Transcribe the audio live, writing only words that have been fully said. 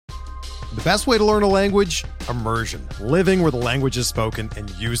The best way to learn a language? Immersion. Living where the language is spoken and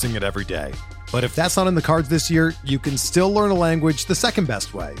using it every day. But if that's not in the cards this year, you can still learn a language the second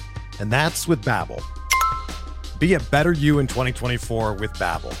best way, and that's with Babbel. Be a better you in 2024 with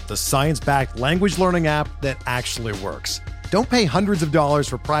Babbel, the science-backed language learning app that actually works. Don't pay hundreds of dollars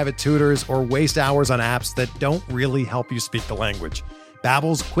for private tutors or waste hours on apps that don't really help you speak the language.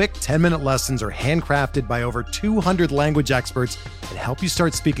 Babbel's quick 10-minute lessons are handcrafted by over 200 language experts and help you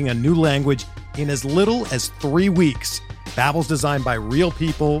start speaking a new language in as little as 3 weeks. Babbel's designed by real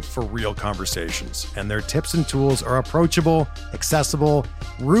people for real conversations, and their tips and tools are approachable, accessible,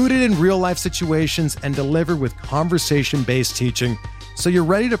 rooted in real-life situations, and delivered with conversation-based teaching, so you're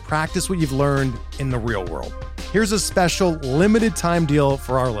ready to practice what you've learned in the real world. Here's a special limited-time deal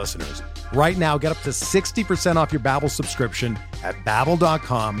for our listeners. Right now, get up to 60% off your Babbel subscription at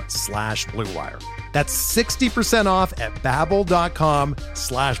babbel.com/Blue Wire. That's 60% off at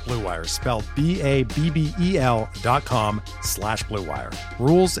babbel.com/Blue Wire, spelled BABBEL.com/Blue Wire.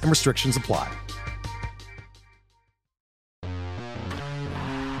 Rules and restrictions apply.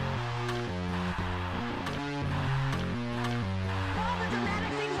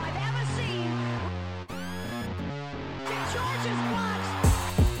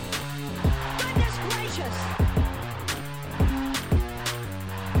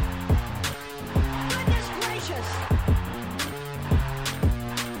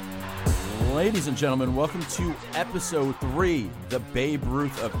 Ladies and gentlemen, welcome to episode 3, the Babe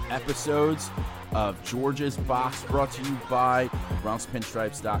Ruth of episodes of George's Box, brought to you by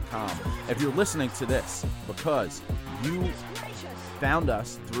BronxPinstripes.com. If you're listening to this because you found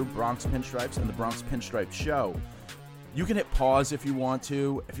us through Bronx Pinstripes and the Bronx Pinstripe Show, you can hit pause if you want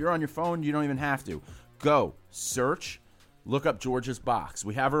to. If you're on your phone, you don't even have to. Go, search, look up George's Box.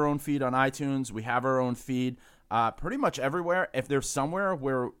 We have our own feed on iTunes. We have our own feed pretty much everywhere. If there's somewhere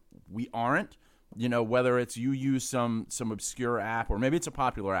where we aren't, you know, whether it's you use some obscure app or maybe it's a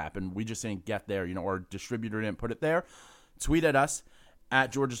popular app and we just didn't get there, you know, or distributor didn't put it there, tweet at us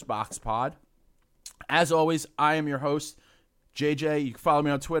at George's Box Pod. As always, I am your host, JJ. You can follow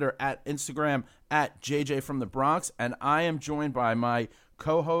me on Twitter at Instagram at JJ from the Bronx, and I am joined by my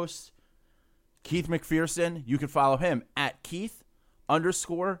co-host, Keith McPherson. You can follow him at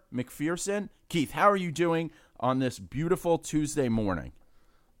Keith_McPherson. Keith, how are you doing on this beautiful Tuesday morning?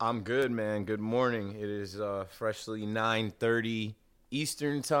 I'm good, man. Good morning. It is freshly 9:30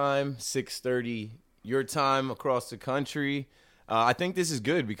 Eastern time, 6:30 your time across the country. I think this is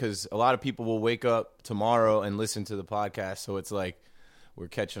good because a lot of people will wake up tomorrow and listen to the podcast, so it's like we're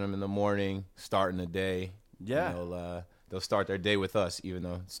catching them in the morning, starting the day. Yeah. And they'll start their day with us, even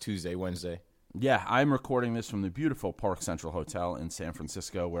though it's Tuesday, Wednesday. Yeah, I'm recording this from the beautiful Park Central Hotel in San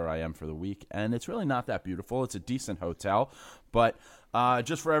Francisco, where I am for the week, and it's really not that beautiful. It's a decent hotel, but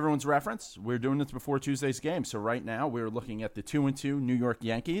just for everyone's reference, we're doing this before Tuesday's game. So right now, we're looking at the 2-2 New York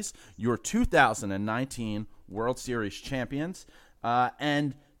Yankees, your 2019 World Series champions,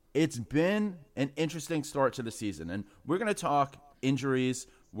 and it's been an interesting start to the season. And we're going to talk injuries.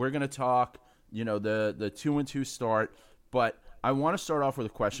 We're going to talk, you know, the 2-2 start. But I want to start off with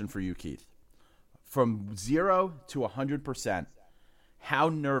a question for you, Keith. From 0 to 100%, how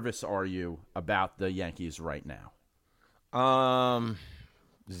nervous are you about the Yankees right now?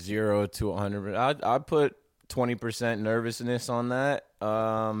 0 to 100. I'd put 20% nervousness on that.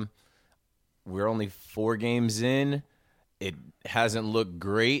 We're only 4 games in. It hasn't looked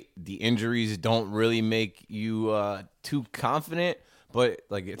great. The injuries don't really make you too confident, but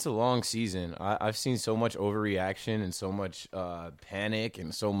like it's a long season. I've seen so much overreaction and so much panic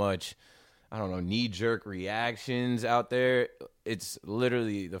and so much, I don't know, knee-jerk reactions out there. It's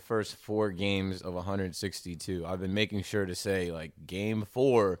literally the first 4 games of 162. I've been making sure to say, like, game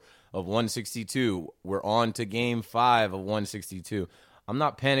 4 of 162. We're on to game 5 of 162. I'm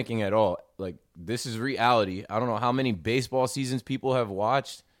not panicking at all. Like, this is reality. I don't know how many baseball seasons people have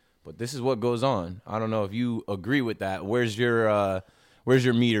watched, but this is what goes on. I don't know if you agree with that. Where's your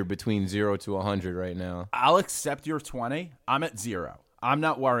meter between 0 to 100 right now? I'll accept your 20. I'm at 0. I'm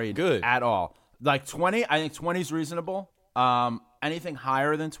not worried at all. Like 20, I think 20 is reasonable. Anything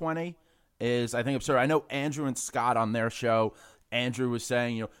higher than 20 is, I think, absurd. I know Andrew and Scott on their show, Andrew was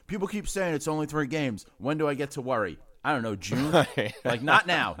saying, you know, people keep saying it's only 3 games. When do I get to worry? I don't know, June? Like, not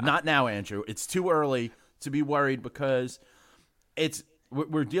now. Not now, Andrew. It's too early to be worried because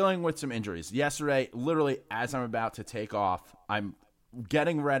we're dealing with some injuries. Yesterday, literally, as I'm about to take off, I'm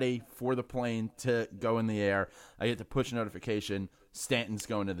getting ready for the plane to go in the air. I get the push notification. Stanton's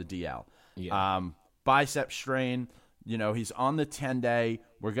going to the DL. Yeah. Bicep strain. You know, he's on the 10-day.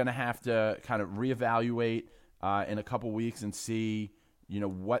 We're going to have to kind of reevaluate in a couple weeks and see,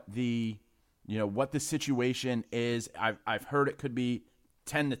 what the situation is. I've heard it could be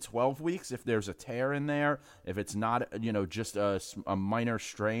 10 to 12 weeks if there's a tear in there, if it's not, just a minor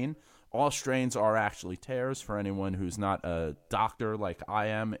strain. All strains are actually tears for anyone who's not a doctor like I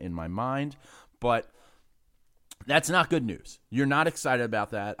am in my mind. But that's not good news. You're not excited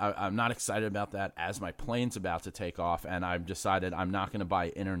about that. I'm not excited about that as my plane's about to take off, and I've decided I'm not going to buy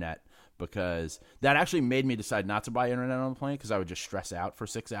internet because that actually made me decide not to buy internet on the plane because I would just stress out for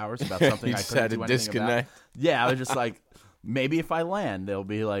 6 hours about something I couldn't do anything disconnect. about. Yeah, I was just like, maybe if I land, they'll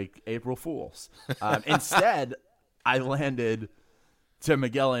be like April Fools. Instead, I landed to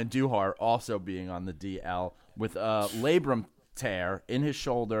Miguel Andujar also being on the DL with a labrum tear in his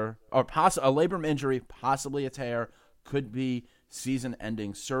shoulder, or a labrum injury, possibly a tear, could be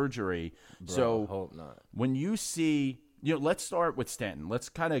season-ending surgery. Bro, so hope not. When you see, let's start with Stanton. Let's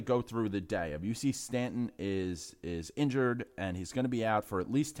kind of go through the day of you see Stanton is injured and he's going to be out for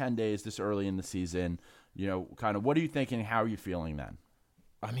at least 10 days this early in the season. Kind of what are you thinking? How are you feeling then?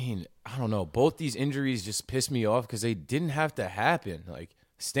 I mean, I don't know. Both these injuries just pissed me off because they didn't have to happen. Like,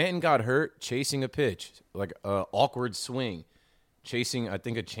 Stanton got hurt chasing a pitch, like an awkward swing, chasing, I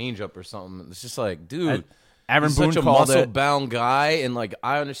think, a changeup or something. It's just like, dude, Aaron he's Boone such a called muscle-bound guy, and, like,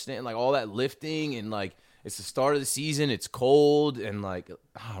 I understand, like, all that lifting, and, like, it's the start of the season, it's cold, and, like,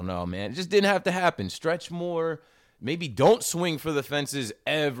 I don't know, man. It just didn't have to happen. Stretch more. Maybe don't swing for the fences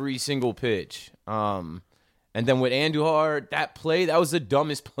every single pitch. And then with Andujar, that was the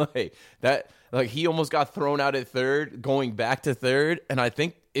dumbest play. That, like, he almost got thrown out at third, going back to third. And I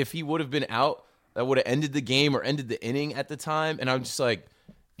think if he would have been out, that would have ended the game or ended the inning at the time. And I'm just like,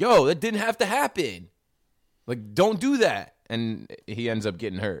 yo, that didn't have to happen. Like, don't do that. And he ends up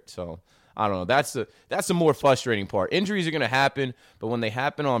getting hurt. So, I don't know. That's the more frustrating part. Injuries are going to happen, but when they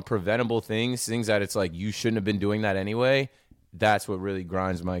happen on preventable things that it's like you shouldn't have been doing that anyway, that's what really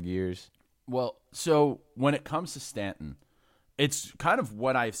grinds my gears. Well, so when it comes to Stanton, it's kind of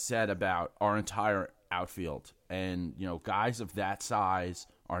what I've said about our entire outfield. And, guys of that size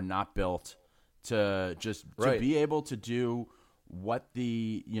are not built to just to be able to do what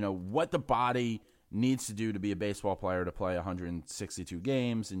the body needs to do to be a baseball player, to play 162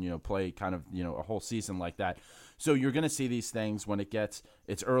 games and, play kind of, a whole season like that. So you're going to see these things when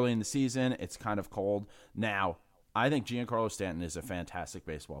it's early in the season, it's kind of cold. Now, I think Giancarlo Stanton is a fantastic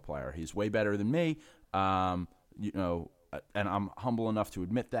baseball player. He's way better than me, and I'm humble enough to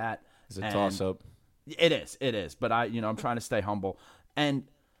admit that. It's a toss-up. It is. But I'm trying to stay humble. And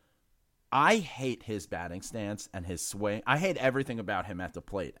I hate his batting stance and his swing. I hate everything about him at the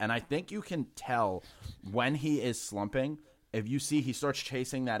plate. And I think you can tell when he is slumping. If you see he starts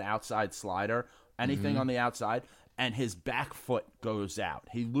chasing that outside slider, anything on the outside, and his back foot goes out.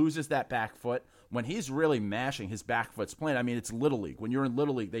 He loses that back foot. When he's really mashing, his back foot's planted. I mean, it's Little League. When you're in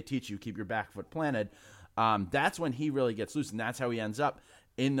Little League, they teach you keep your back foot planted. That's when he really gets loose, and that's how he ends up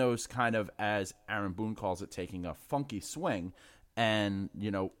in those kind of, as Aaron Boone calls it, taking a funky swing and,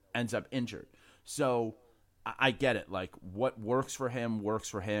 ends up injured. So I get it. Like, what works for him works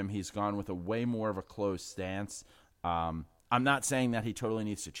for him. He's gone with a way more of a closed stance. I'm not saying that he totally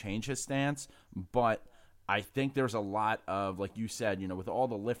needs to change his stance, but I think there's a lot of, like you said, with all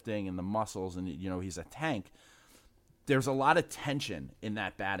the lifting and the muscles and, he's a tank, there's a lot of tension in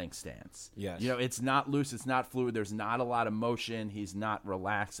that batting stance. Yes. It's not loose. It's not fluid. There's not a lot of motion. He's not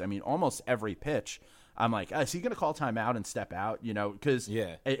relaxed. I mean, almost every pitch, I'm like, is he going to call timeout and step out? Because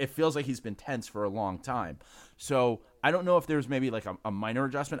it feels like he's been tense for a long time. So I don't know if there's maybe like a minor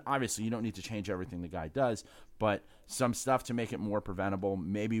adjustment. Obviously, you don't need to change everything the guy does, but some stuff to make it more preventable.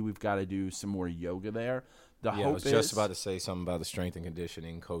 Maybe we've got to do some more yoga there. I was just about to say something about the strength and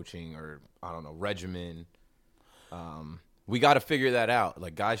conditioning, coaching, or, I don't know, regimen. We got to figure that out.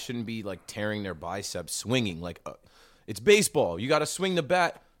 Like, guys shouldn't be, like, tearing their biceps swinging. Like, it's baseball. You got to swing the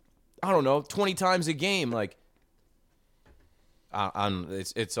bat, I don't know, 20 times a game. Like,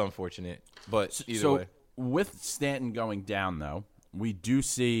 it's unfortunate. But either way. With Stanton going down, though, we do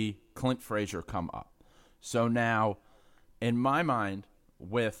see Clint Frazier come up. So now, in my mind,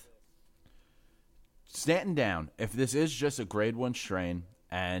 with Stanton down, if this is just a grade 1 strain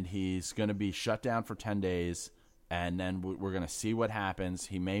and he's going to be shut down for 10 days and then we're going to see what happens,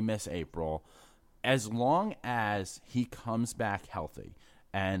 he may miss April. As long as he comes back healthy,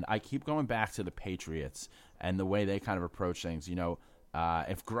 and I keep going back to the Patriots and the way they kind of approach things. If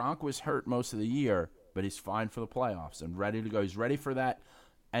Gronk was hurt most of the year, but he's fine for the playoffs and ready to go, he's ready for that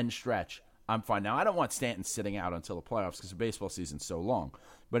end stretch, I'm fine. Now, I don't want Stanton sitting out until the playoffs because the baseball season's so long.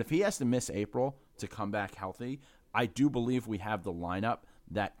 But if he has to miss April to come back healthy, I do believe we have the lineup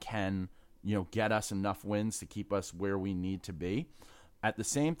that can, get us enough wins to keep us where we need to be. At the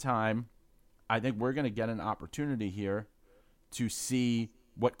same time, I think we're going to get an opportunity here to see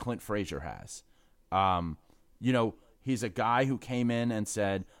what Clint Frazier has. He's a guy who came in and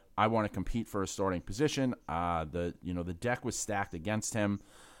said, I want to compete for a starting position. The deck was stacked against him.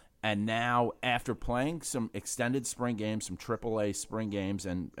 And now, after playing some extended spring games, some AAA spring games,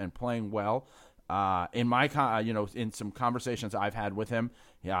 and playing well, in some conversations I've had with him,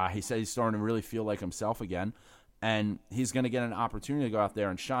 he said he's starting to really feel like himself again. And he's going to get an opportunity to go out there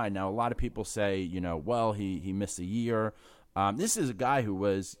and shine. Now, a lot of people say, he missed a year. This is a guy who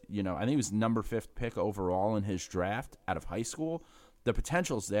was, I think he was number 5th pick overall in his draft out of high school. The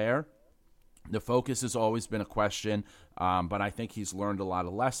potential's there. The focus has always been a question, but I think he's learned a lot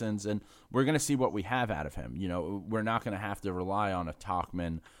of lessons, and we're going to see what we have out of him. We're not going to have to rely on a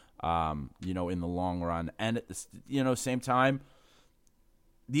Tauchman, in the long run. And at the same time,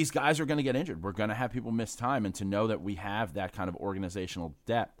 these guys are going to get injured. We're going to have people miss time, and to know that we have that kind of organizational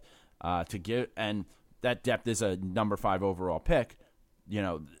depth to give, and that depth is a number 5 overall pick.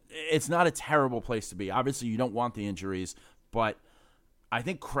 It's not a terrible place to be. Obviously, you don't want the injuries, but I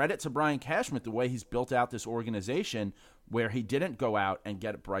think credit to Brian Cashman, the way he's built out this organization, where he didn't go out and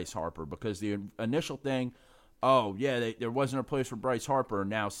get Bryce Harper, because the initial thing, there wasn't a place for Bryce Harper.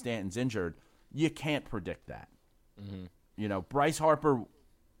 Now Stanton's injured. You can't predict that. Mm-hmm. Bryce Harper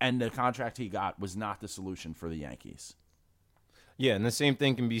and the contract he got was not the solution for the Yankees. Yeah, and the same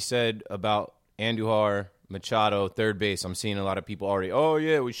thing can be said about Andujar, Machado, third base. I'm seeing a lot of people already,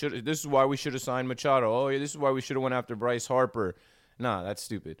 this is why we should have signed Machado. Oh, yeah, this is why we should have went after Bryce Harper. Nah, that's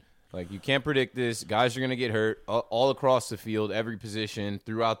stupid. Like, you can't predict this. Guys are going to get hurt all across the field, every position,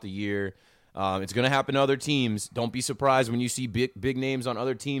 throughout the year. It's going to happen to other teams. Don't be surprised when you see big names on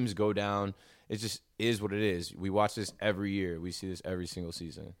other teams go down. It just is what it is. We watch this every year. We see this every single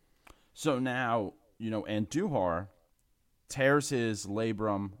season. So now, Andujar tears his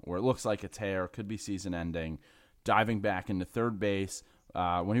labrum, or it looks like a tear, could be season-ending, diving back into third base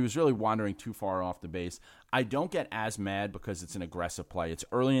when he was really wandering too far off the base. I don't get as mad because it's an aggressive play. It's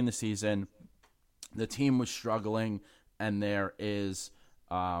early in the season. The team was struggling, and there is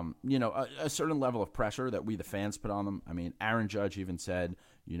a certain level of pressure that we, the fans, put on them. I mean, Aaron Judge even said,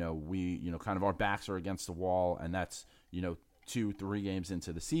 kind of our backs are against the wall, and that's, 2-3 games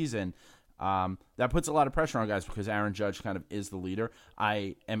into the season. That puts a lot of pressure on guys because Aaron Judge kind of is the leader.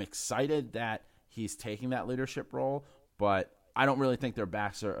 I am excited that he's taking that leadership role, but I don't really think their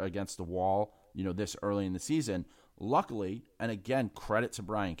backs are against the wall, this early in the season. Luckily, and again, credit to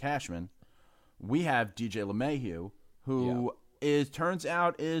Brian Cashman, we have DJ LeMahieu, who turns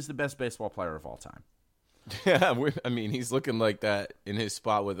out is the best baseball player of all time. Yeah, he's looking like that in his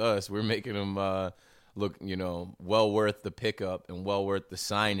spot with us. We're making him look, well worth the pickup and well worth the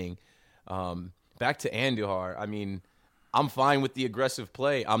signing. Back to Andujar, I'm fine with the aggressive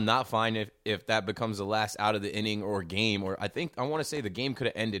play. I'm not fine if that becomes the last out of the inning or game. Or I want to say the game could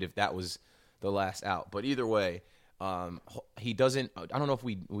have ended if that was the last out. But either way, he doesn't. I don't know if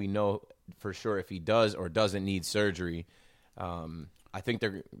we know for sure if he does or doesn't need surgery. I think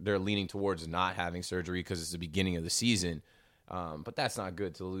they're leaning towards not having surgery because it's the beginning of the season. But that's not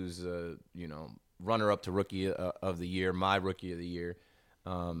good to lose runner up to rookie of the year, my rookie of the year.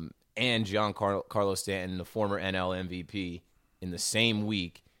 And Giancarlo Stanton, the former NL MVP, in the same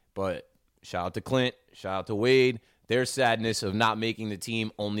week. But shout out to Clint, shout out to Wade. Their sadness of not making the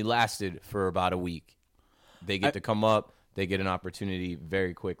team only lasted for about a week. They get to come up. They get an opportunity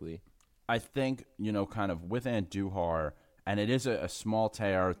very quickly. I think, kind of with Andujar, and it is a small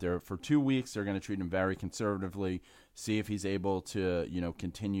tear there. For 2 weeks, they're going to treat him very conservatively, see if he's able to,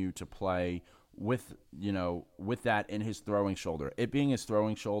 continue to play with that in his throwing shoulder. It being his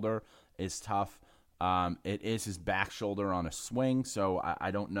throwing shoulder is tough. It is his back shoulder on a swing, so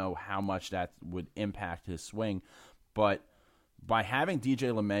I don't know how much that would impact his swing. But by having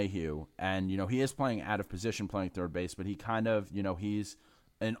DJ LeMahieu, and, he is playing out of position, playing third base, but he kind of, he's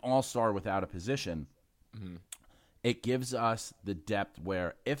an all-star without a position. Mm-hmm. It gives us the depth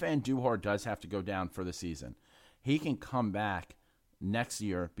where if Andujar does have to go down for the season, he can come back next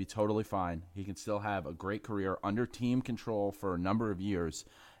year, be totally fine. He can still have a great career under team control for a number of years,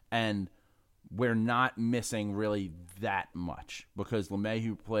 and we're not missing really that much because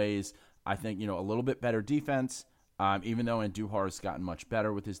LeMahieu plays, I think, a little bit better defense. Even though Andujar has gotten much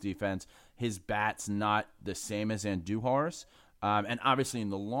better with his defense, his bat's not the same as Andujar's. And obviously, in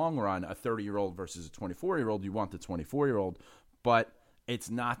the long run, a 30-year-old versus a 24-year-old, you want the 24-year-old, but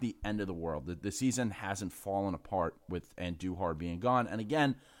it's not the end of the world. The season hasn't fallen apart with Andujar being gone. And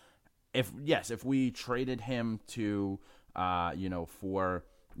again, if we traded him to, for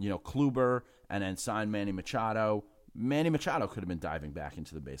Kluber and then signed Manny Machado, Manny Machado could have been diving back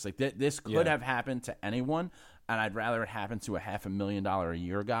into the base. Like this could have happened to anyone, and I'd rather it happen to a $500,000 a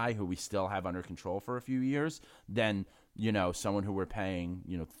year guy who we still have under control for a few years than, someone who we're paying,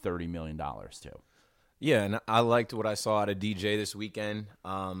 $30 million to. Yeah, and I liked what I saw out of DJ this weekend.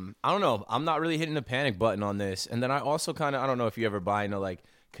 I don't know. I'm not really hitting the panic button on this. And then I also kind of, I don't know if you ever buy into, like,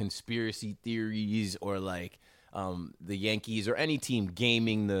 conspiracy theories or, like, the Yankees or any team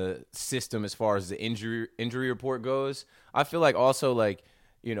gaming the system as far as the injury report goes. I feel like also, like,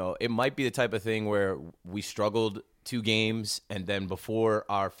 it might be the type of thing where we struggled 2 games, and then before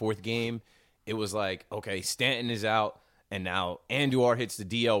our 4th game, it was like, okay, Stanton is out. And now Andujar hits the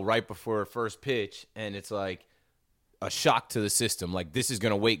DL right before first pitch, and it's like a shock to the system. Like, this is going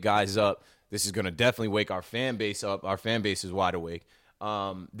to wake guys up. This is going to definitely wake our fan base up. Our fan base is wide awake.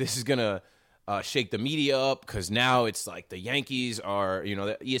 This is going to shake the media up because now it's like the Yankees are,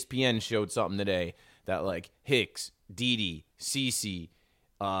 the ESPN showed something today that, like, Hicks, Didi, CeCe,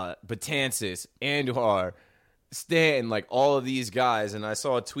 Betances, Andujar, Stanton, like all of these guys, and I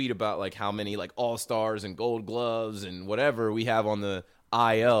saw a tweet about like how many like all-stars and gold gloves and whatever we have on the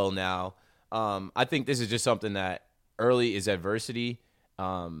IL now. I think this is just something that early is adversity.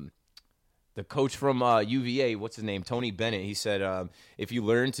 The coach from UVA, what's his name, Tony Bennett, he said if you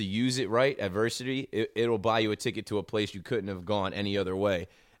learn to use it right, adversity, it'll buy you a ticket to a place you couldn't have gone any other way.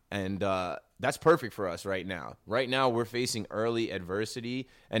 And that's perfect for us right now. Right now, we're facing early adversity,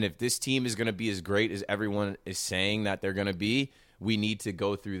 and if this team is going to be as great as everyone is saying that they're going to be, we need to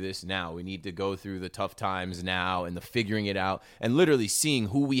go through this now. We need to go through the tough times now and the figuring it out and literally seeing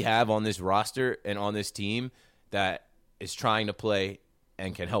who we have on this roster and on this team that is trying to play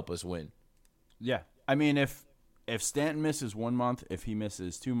and can help us win. Yeah. I mean, if Stanton misses 1 month, if he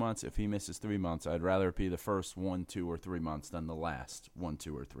misses 2 months, if he misses 3 months, I'd rather it be the first 1, 2, or 3 months than the last 1,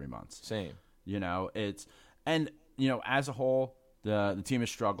 2, or 3 months. Same. As a whole, the team has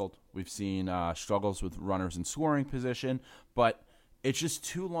struggled. We've seen struggles with runners in scoring position, but it's just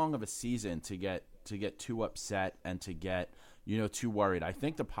too long of a season to get too upset and to get too worried. I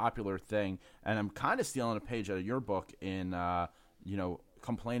think the popular thing, and I'm kind of stealing a page out of your book in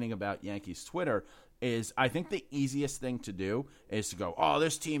complaining about Yankees Twitter, is I think the easiest thing to do is to go, oh,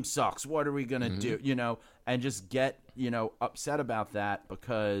 this team sucks. What are we going to do? And just get, upset about that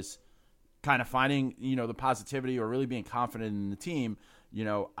because kind of finding, the positivity or really being confident in the team,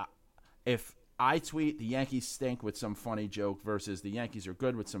 if I tweet the Yankees stink with some funny joke versus the Yankees are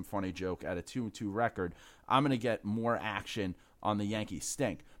good with some funny joke at a 2-2 record, I'm going to get more action on the Yankees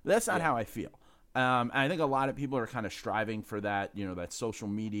stink. But that's not how I feel. And I think a lot of people are kind of striving for that, that social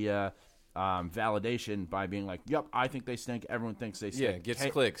media validation by being like, yep, I think they stink. Everyone thinks they stink. Yeah, gets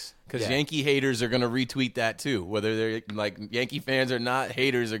clicks. Because Yankee haters are going to retweet that too. Whether they're like Yankee fans or not,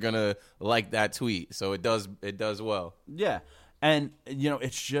 haters are going to like that tweet. So it does well. Yeah. And,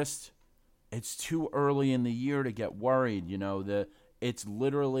 it's too early in the year to get worried. It's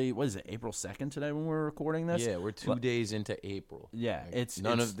literally, what is it, April 2nd today when we're recording this? Yeah, we're 2 days into April. Yeah.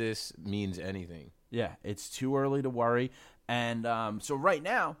 None of this means anything. Yeah, it's too early to worry. And so right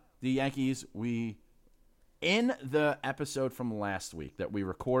now, the Yankees, in the episode from last week that we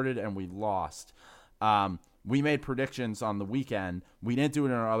recorded and we lost, we made predictions on the weekend. We didn't do it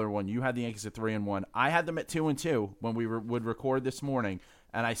in our other one. You had the Yankees at 3-1. I had them at 2-2 when we would record this morning,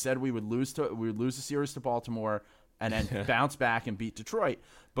 and I said we would lose the series to Baltimore and then bounce back and beat Detroit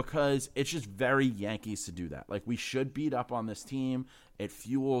because it's just very Yankees to do that. Like, we should beat up on this team. It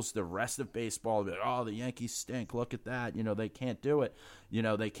fuels the rest of baseball. Oh, the Yankees stink. Look at that. They can't do it.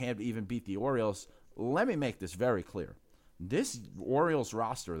 They can't even beat the Orioles. Let me make this very clear. This Orioles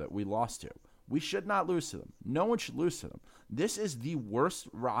roster that we lost to, we should not lose to them. No one should lose to them. This is the worst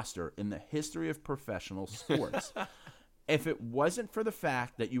roster in the history of professional sports. If it wasn't for the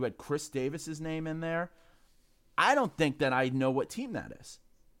fact that you had Chris Davis's name in there, I don't think that I know what team that is.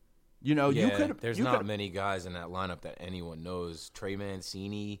 There's not many guys in that lineup that anyone knows. Trey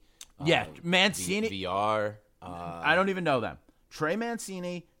Mancini. Mancini. VR. I don't even know them. Trey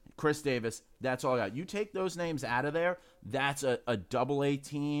Mancini, Chris Davis, that's all I got. You take those names out of there, that's a AA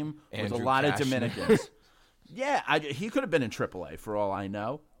team with a lot of Dominicans. Yeah, he could have been in AAA for all I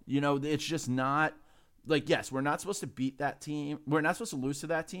know. It's just not like, yes, we're not supposed to beat that team. We're not supposed to lose to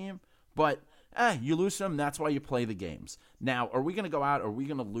that team, but you lose to them, that's why you play the games. Now, are we going to go out, are we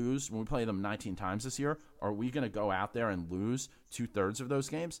going to lose when we play them 19 times this year? Are we going to go out there and lose 2/3 of those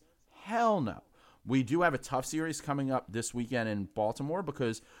games? Hell no. We do have a tough series coming up this weekend in Baltimore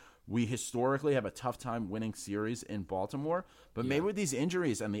because we historically have a tough time winning series in Baltimore. But maybe with these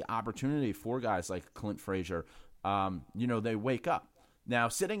injuries and the opportunity for guys like Clint Frazier, they wake up. Now,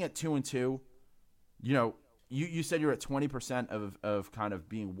 sitting at 2-2, you said you're at 20% of kind of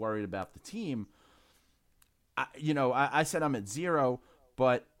being worried about the team. I said I'm at 0,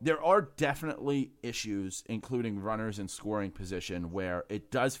 but there are definitely issues, including runners in scoring position, where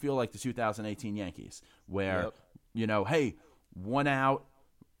it does feel like the 2018 Yankees, where, hey, 1 out,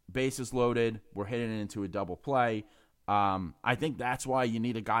 bases loaded, we're hitting it into a double play. I think that's why you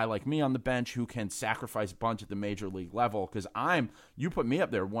need a guy like me on the bench who can sacrifice bunch at the major league level, because you put me up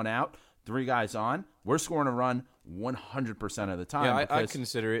there, 1 out, 3 guys on, we're scoring a run 100% of the time. Yeah, I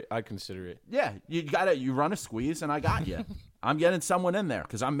consider it. Yeah, you run a squeeze, and I got you. I'm getting someone in there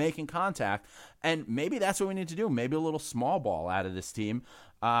because I'm making contact, and maybe that's what we need to do. Maybe a little small ball out of this team,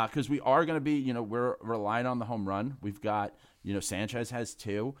 because we are going to be, we're relying on the home run. We've got, Sanchez has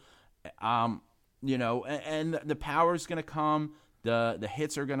 2, and the power's going to come, the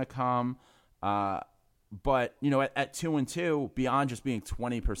hits are going to come, but at 2-2, beyond just being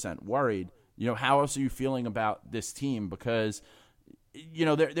 20% worried, how else are you feeling about this team? Because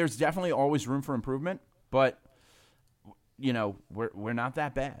there's definitely always room for improvement, but we're not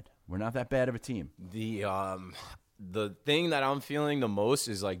that bad. We're not that bad of a team. The thing that I'm feeling the most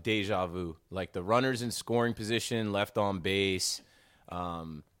is like deja vu, like the runners in scoring position, left on base,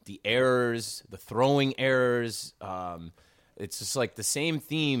 the errors, the throwing errors. It's just like the same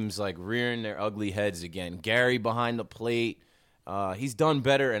themes like rearing their ugly heads again. Gary behind the plate, he's done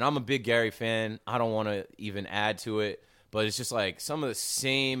better, and I'm a big Gary fan. I don't want to even add to it, but it's just like some of the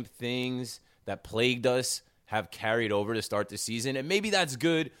same things that plagued us have carried over to start the season, and maybe that's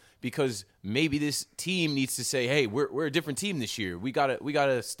good because maybe this team needs to say, "Hey, we're a different team this year. We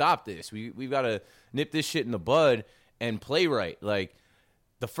gotta stop this. We've gotta nip this shit in the bud and play right." Like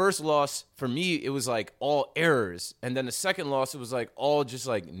the first loss for me, it was like all errors, and then the second loss, it was like all just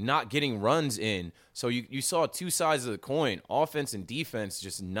like not getting runs in. So you saw 2 sides of the coin: offense and defense,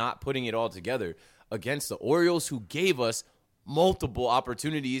 just not putting it all together against the Orioles, who gave us multiple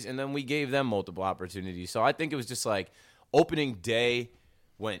opportunities, and then we gave them multiple opportunities. So I think it was just like opening day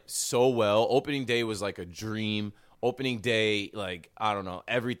went so well. Opening day was like a dream. Opening day, like, I don't know,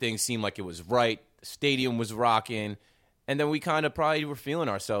 everything seemed like it was right. The stadium was rocking. And then we kind of probably were feeling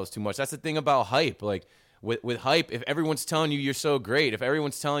ourselves too much. That's the thing about hype. Like with hype, if everyone's telling you you're so great, if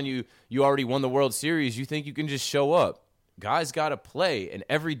everyone's telling you you already won the World Series, you think you can just show up. Guys got to play, and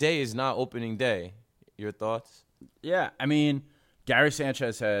every day is not opening day. Your thoughts? Yeah, I mean, Gary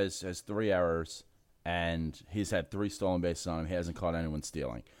Sanchez has 3 errors, and he's had 3 stolen bases on him. He hasn't caught anyone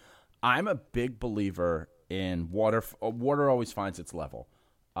stealing. I'm a big believer in water. Water always finds its level.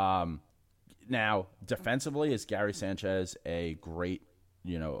 Now, defensively, is Gary Sanchez a great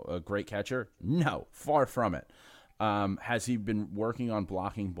catcher? No, far from it. Has he been working on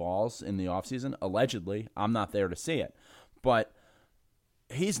blocking balls in the offseason? Allegedly. I'm not there to see it. But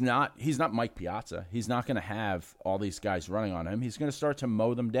he's not Mike Piazza. He's not going to have all these guys running on him. He's going to start to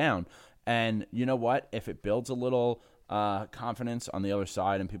mow them down. And you know what? If it builds a little confidence on the other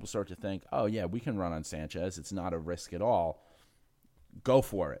side and people start to think, oh, yeah, we can run on Sanchez, it's not a risk at all, go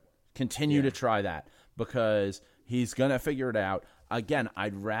for it. Continue to try that because he's going to figure it out. Again,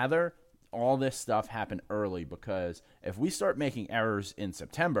 I'd rather all this stuff happen early because if we start making errors in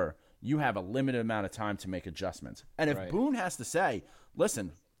September, you have a limited amount of time to make adjustments. And if Boone has to say,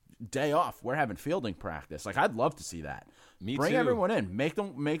 listen, day off, we're having fielding practice, like I'd love to see that. Bring everyone in, make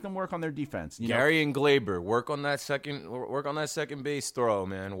them work on their defense. Gary and Glaber, work on that second base throw,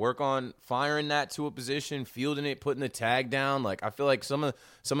 man. Work on firing that to a position, fielding it, putting the tag down. Like I feel like some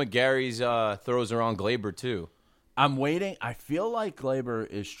of Gary's throws are on Glaber too. I'm waiting. I feel like Glaber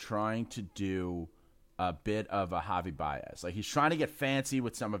is trying to do a bit of a Javi Baez. Like he's trying to get fancy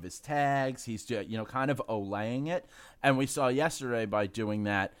with some of his tags. He's kind of olaying it. And we saw yesterday by doing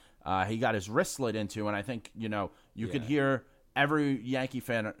that, he got his wrist slid into, and I think you could hear every Yankee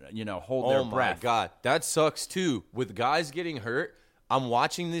fan hold their breath. Oh my God, that sucks too. With guys getting hurt, I'm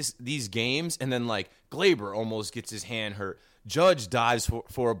watching these games, and then like Glaber almost gets his hand hurt. Judge dives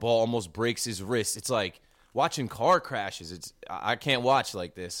for a ball, almost breaks his wrist. It's like watching car crashes. I can't watch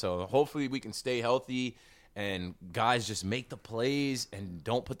like this. So hopefully we can stay healthy and guys just make the plays and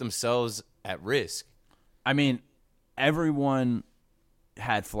don't put themselves at risk. I mean, everyone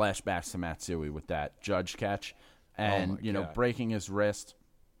had flashbacks to Matsui with that Judge catch and breaking his wrist.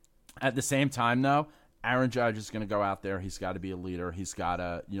 At the same time, though, Aaron Judge is going to go out there. He's got to be a leader. He's got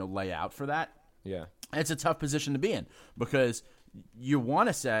to lay out for that. Yeah, and it's a tough position to be in because you want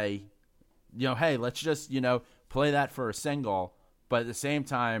to say, hey, let's just, play that for a single. But at the same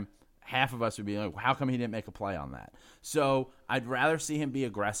time, half of us would be like, how come he didn't make a play on that? So I'd rather see him be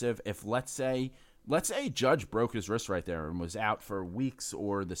aggressive. If let's say Judge broke his wrist right there and was out for weeks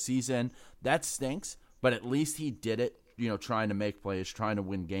or the season, that stinks. but at least he did it, trying to make plays, trying to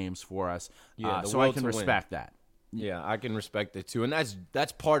win games for us. Yeah, so I can respect that. Yeah, I can respect it too. And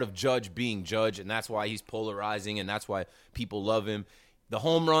that's part of Judge being Judge, and that's why he's polarizing, and that's why people love him. The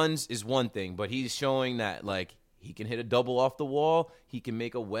home runs is one thing, but he's showing that, like, he can hit a double off the wall. He can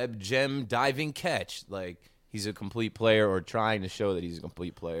make a web gem diving catch. Like, he's a complete player, or trying to show that he's a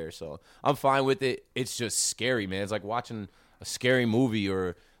complete player. So I'm fine with it. It's just scary, man. It's like watching a scary movie,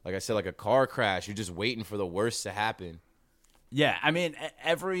 or, like I said, like a car crash. You're just waiting for the worst to happen. Yeah, I mean,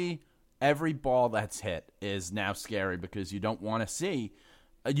 every ball that's hit is now scary because you don't want to see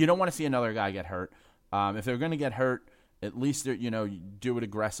another guy get hurt. If they're going to get hurt, at least you do it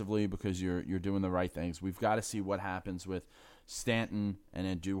aggressively because you're doing the right things. We've got to see what happens with Stanton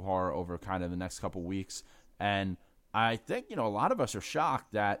and Andujar over kind of the next couple weeks. And I think a lot of us are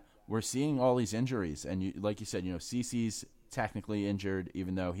shocked that we're seeing all these injuries. And like you said, CeCe's technically injured,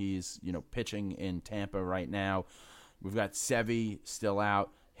 even though he's pitching in Tampa right now. We've got Sevy still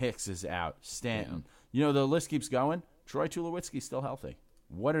out. Hicks is out. Stanton. Yeah. The list keeps going. Troy Tulowitzki's still healthy.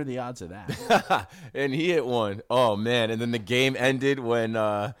 What are the odds of that? And he hit one. Oh, man. And then the game ended when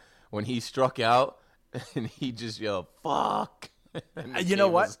he struck out, and he just yelled, fuck. You know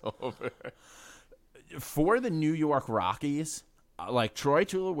what? For the New York Rockies, like, Troy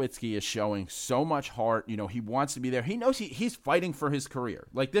Tulowitzki is showing so much heart. He wants to be there. He knows he's fighting for his career.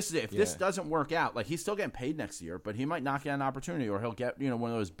 Like, this is it. If this doesn't work out, like, he's still getting paid next year, but he might not get an opportunity, or he'll get,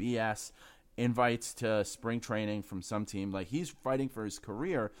 one of those BS invites to spring training from some team. Like, he's fighting for his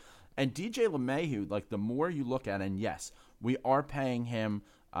career. And DJ LeMahieu, like, the more you look at it, and yes, we are paying him,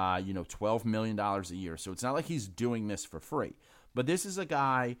 $12 million a year. So it's not like he's doing this for free. But this is a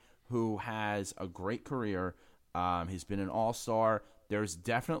guy who has a great career. He's been an all-star. There's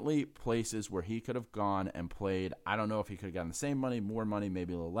definitely places where he could have gone and played. I don't know if he could have gotten the same money, more money,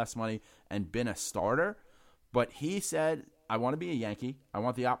 maybe a little less money, and been a starter. But he said, I want to be a Yankee. I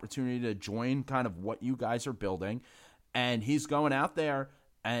want the opportunity to join kind of what you guys are building. And he's going out there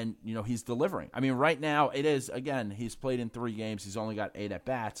and, he's delivering. I mean, right now it is, again, he's played in 3 games. He's only got 8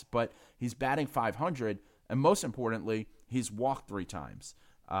 at-bats, but he's batting .500. And most importantly, he's walked 3 times.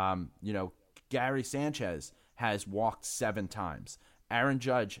 Gary Sanchez has walked 7 times. Aaron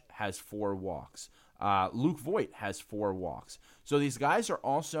Judge has 4 walks. Luke Voit has 4 walks. So these guys are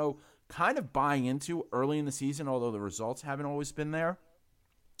also kind of buying into early in the season, although the results haven't always been there,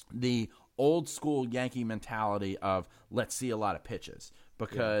 the old school Yankee mentality of let's see a lot of pitches.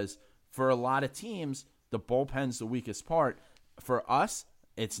 Because for a lot of teams, the bullpen's the weakest part. For us,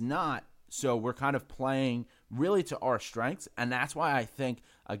 it's not. So we're kind of playing really to our strengths. And that's why I think,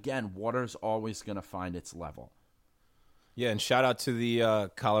 again, water's always going to find its level. Yeah, and shout out to the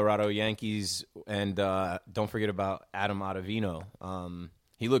Colorado Yankees. And don't forget about Adam Ottavino.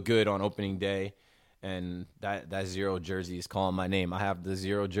 He looked good on opening day. And that 0 jersey is calling my name. I have the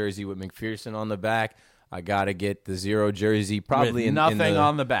 0 jersey with McPherson on the back. I got to get the 0 jersey probably with nothing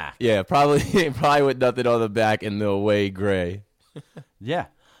on the back. Yeah, probably with nothing on the back in the away gray. Yeah.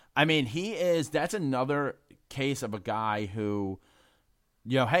 I mean, that's another case of a guy who,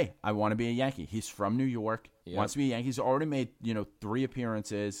 hey, I want to be a Yankee. He's from New York, wants to be a Yankee. He's already made, 3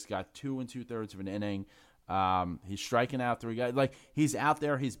 appearances, got 2 2/3 of an inning. He's striking out 3 guys. Like, he's out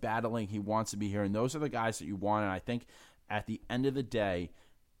there, he's battling, he wants to be here. And those are the guys that you want. And I think at the end of the day,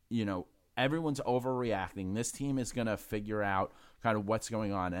 everyone's overreacting. This team is going to figure out kind of what's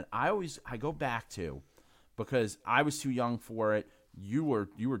going on. And I go back to, because I was too young for it. You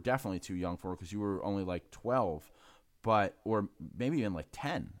were definitely too young for it because you were only like 12, or maybe even like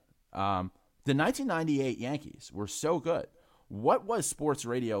 10. The 1998 Yankees were so good. What was sports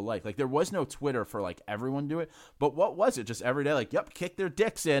radio like? Like, there was no Twitter for like everyone do it, but what was it? Just every day, like, yep, kick their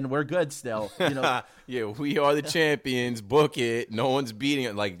dicks in, we're good still. Yeah, we are the champions. Book it. No one's beating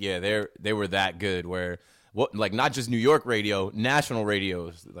it. Like, yeah, they were that good. Where like not just New York radio, national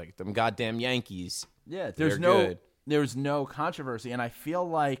radios, like them goddamn Yankees. Yeah, there's no controversy, and I feel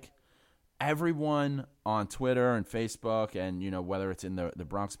like everyone on Twitter and Facebook, and whether it's in the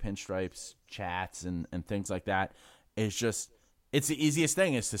Bronx Pinstripes chats and things like that, is just. It's the easiest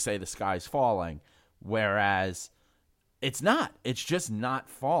thing is to say the sky's falling, whereas it's not. It's just not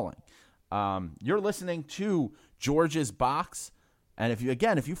falling. You're listening to George's Box, and if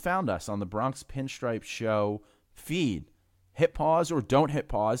you found us on the Bronx Pinstripe Show feed, hit pause or don't hit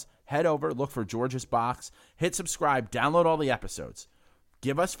pause, head over, look for George's Box, hit subscribe, download all the episodes.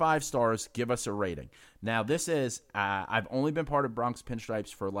 Give us 5 stars, give us a rating. Now, this is, I've only been part of Bronx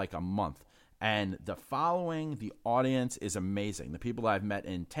Pinstripes for like a month, And the following, the audience is amazing. The people I've met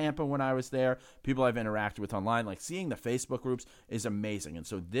in Tampa when I was there, people I've interacted with online, like seeing the Facebook groups is amazing. And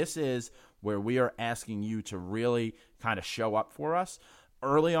so this is where we are asking you to really kind of show up for us.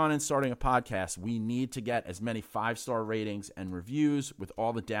 Early on in starting a podcast, we need to get as many 5-star ratings and reviews with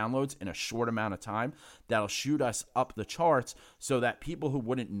all the downloads in a short amount of time. That'll shoot us up the charts so that people who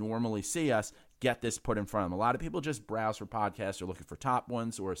wouldn't normally see us get this put in front of them. A lot of people just browse for podcasts or looking for top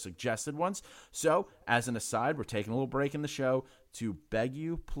ones or suggested ones. So, as an aside, we're taking a little break in the show to beg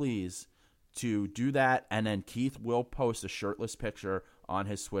you, please, to do that. And then Keith will post a shirtless picture on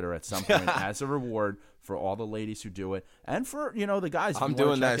his Twitter at some point as a reward for all the ladies who do it, and for the guys. I'm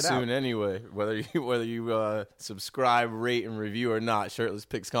doing that soon anyway. Whether you subscribe, rate, and review or not, shirtless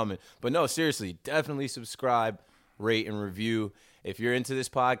pics coming. But no, seriously, definitely subscribe, rate, and review. If you're into this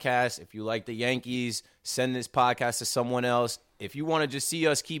podcast, if you like the Yankees, send this podcast to someone else. If you want to just see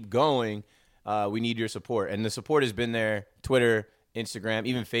us keep going, we need your support, and the support has been there. Twitter, Instagram,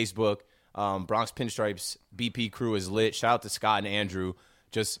 even Facebook. Bronx Pinstripes BP crew is lit. Shout out to Scott and Andrew,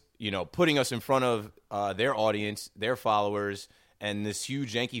 just putting us in front of their audience, their followers, and this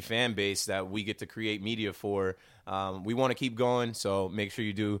huge Yankee fan base that we get to create media for. We want to keep going, so make sure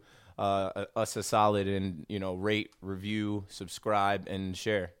you do us a solid and rate, review, subscribe, and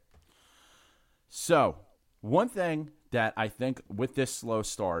share. So one thing that I think with this slow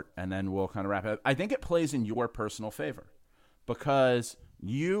start, and then we'll kind of wrap it up, I think it plays in your personal favor because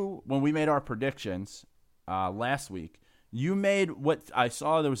when we made our predictions last week, you made what I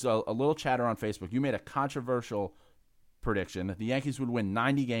saw. There was a little chatter on Facebook. You made a controversial prediction that the Yankees would win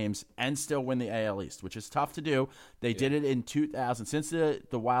 90 games and still win the AL East, which is tough to do. They did it in 2000. Since the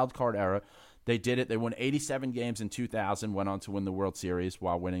wild card era, they did it. They won 87 games in 2000, went on to win the World Series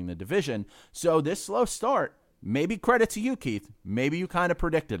while winning the division. So this slow start, maybe credit to you, Keith. Maybe you kind of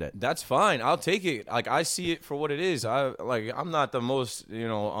predicted it. That's fine. I'll take it. Like, I see it for what it is. I'm not the most,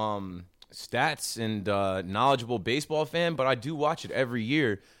 stats and knowledgeable baseball fan, but I do watch it every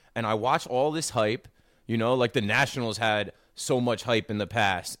year, and I watch all this hype. Like the Nationals had so much hype in the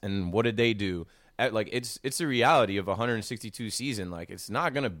past, and what did they do? It's the reality of a 162 season. Like, it's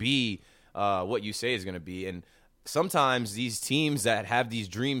not gonna be what you say is gonna be, and sometimes these teams that have these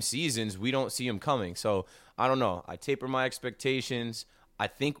dream seasons, we don't see them coming. So I don't know. I taper my expectations. I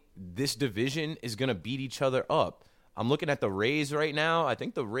think this division is gonna beat each other up. I'm looking at the Rays right now. I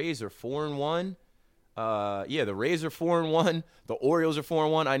think the Rays are 4-1. The Rays are 4-1. The Orioles are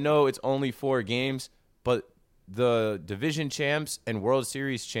 4-1. I know it's only 4 games, but the division champs and World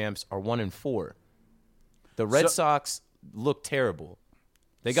Series champs are 1-4. The Red Sox look terrible.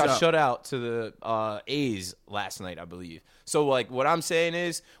 They got shut out to the A's last night, I believe. So, what I'm saying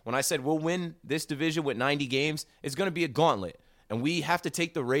is, when I said we'll win this division with 90 games, it's going to be a gauntlet. And we have to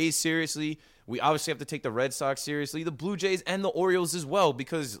take the Rays seriously. We obviously have to take the Red Sox seriously, the Blue Jays and the Orioles as well,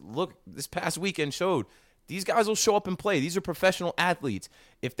 because, look, this past weekend showed these guys will show up and play. These are professional athletes.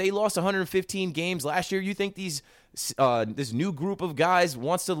 If they lost 115 games last year, you think this new group of guys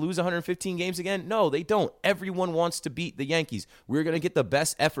wants to lose 115 games again? No, they don't. Everyone wants to beat the Yankees. We're going to get the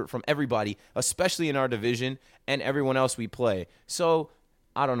best effort from everybody, especially in our division and everyone else we play. So,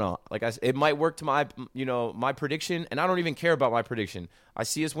 I don't know. Like I said, it might work to my prediction, and I don't even care about my prediction. I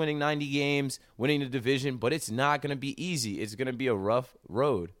see us winning 90 games, winning the division, but it's not going to be easy. It's going to be a rough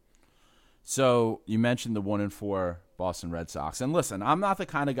road. So you mentioned the 1-4 Boston Red Sox, and listen, I'm not the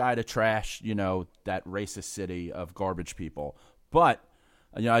kind of guy to trash, that racist city of garbage people, but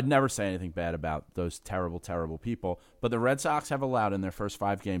I'd never say anything bad about those terrible, terrible people. But the Red Sox have allowed in their first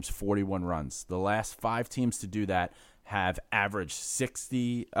 5 games 41 runs. The last 5 teams to do that have averaged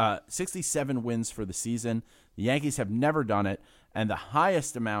 67 wins for the season. The Yankees have never done it, and the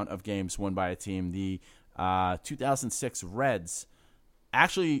highest amount of games won by a team, the 2006 Reds,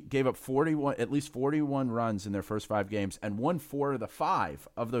 actually gave up at least 41 runs in their first 5 games and won 4 of the 5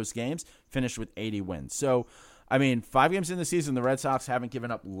 of those games, finished with 80 wins. So, 5 games in the season, the Red Sox haven't given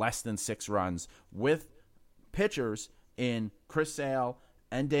up less than 6 runs with pitchers in Chris Sale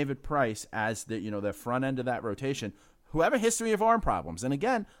and David Price as the front end of that rotation who have a history of arm problems. And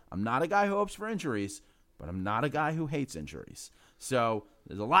again, I'm not a guy who hopes for injuries, but I'm not a guy who hates injuries. So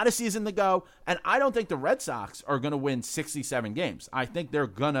there's a lot of season to go, and I don't think the Red Sox are going to win 67 games. I think they're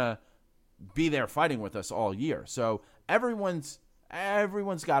going to be there fighting with us all year. So everyone's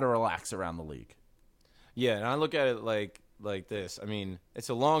got to relax around the league. Yeah, and I look at it like this. It's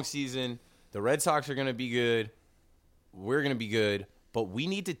a long season. The Red Sox are going to be good. We're going to be good. But we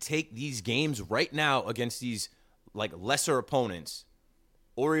need to take these games right now against these lesser opponents.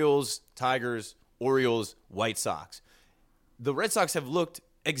 Orioles, Tigers, Orioles, White Sox. The Red Sox have looked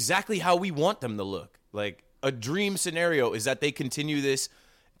exactly how we want them to look. Like, a dream scenario is that they continue this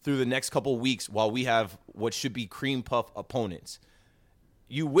through the next couple weeks while we have what should be cream puff opponents.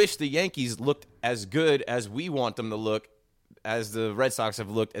 You wish the Yankees looked as good as we want them to look, as the Red Sox have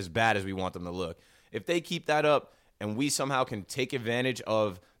looked as bad as we want them to look. If they keep that up and we somehow can take advantage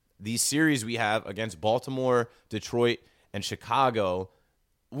of these series we have against Baltimore, Detroit, and Chicago,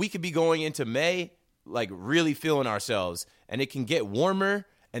 we could be going into May like really feeling ourselves. And it can get warmer,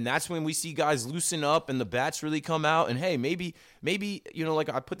 and that's when we see guys loosen up and the bats really come out. And, hey, maybe like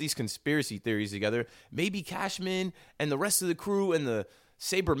I put these conspiracy theories together. Maybe Cashman and the rest of the crew and the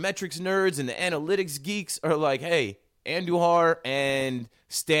sabermetrics nerds and the analytics geeks are like, hey, Andujar and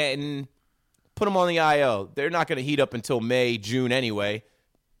Stanton, put them on the IL. They're not going to heat up until May, June anyway.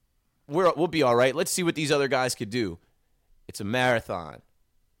 We'll be all right. Let's see what these other guys could do. It's a marathon.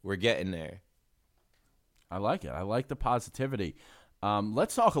 We're getting there. I like it. I like the positivity.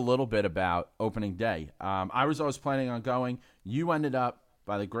 Let's talk a little bit about opening day. I was always planning on going. You ended up,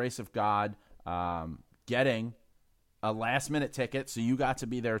 by the grace of God, getting a last-minute ticket, so you got to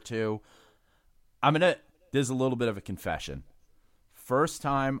be there too. There's a little bit of a confession. First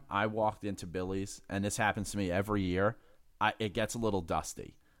time I walked into Billy's, and this happens to me every year, it gets a little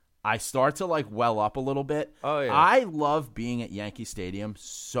dusty. I start to like well up a little bit. Oh, yeah. I love being at Yankee Stadium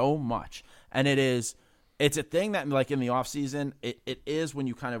so much, and it's a thing that, like, in the off season, it is when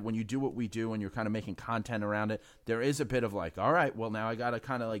you do what we do and you're kind of making content around it. There is a bit of like, all right, well, now I got to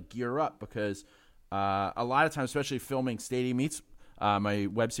kind of like gear up, because a lot of times, especially filming Stadium Meets, my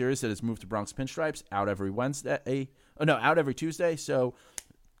web series that has moved to Bronx Pinstripes, out every Tuesday. So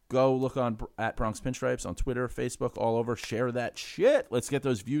go look at Bronx Pinstripes on Twitter, Facebook, all over. Share that shit. Let's get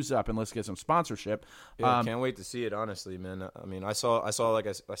those views up and let's get some sponsorship. Yeah, can't wait to see it, honestly, man. I mean, I saw like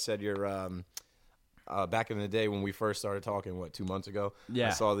I said, your back in the day when we first started talking, 2 months ago? Yeah.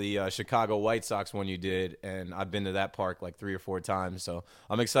 I saw the Chicago White Sox one you did, and I've been to that park like 3 or 4 times. So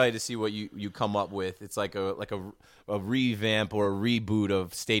I'm excited to see what you come up with. It's like a revamp or a reboot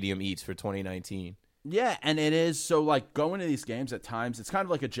of Stadium Eats for 2019. Yeah, and it is. So, like, going to these games at times, it's kind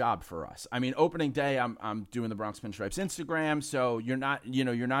of like a job for us. I mean, opening day, I'm doing the Bronx Pinstripes Instagram, so you're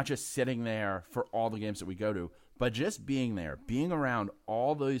not just sitting there for all the games that we go to, but just being there, being around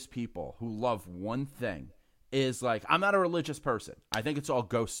all those people who love one thing is like, I'm not a religious person. I think it's all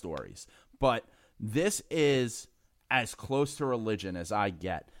ghost stories, but this is as close to religion as I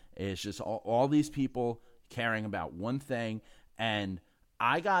get. It's just all these people caring about one thing, and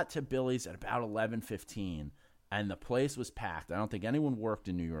I got to Billy's at about 11:15, and the place was packed. I don't think anyone worked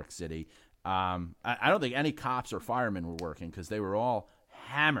in New York City. I don't think any cops or firemen were working because they were all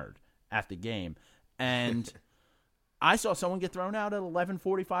hammered at the game. And I saw someone get thrown out at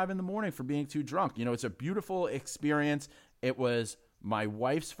 11:45 in the morning for being too drunk. You know, it's a beautiful experience. It was my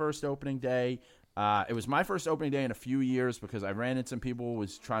wife's first opening day. It was my first opening day in a few years because I ran into some people who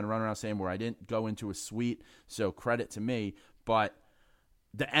was trying to run around saying where I didn't go into a suite, so credit to me. But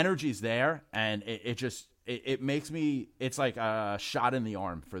the energy's there, and it makes me – it's like a shot in the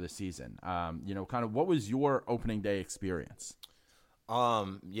arm for the season. Kind of what was your opening day experience?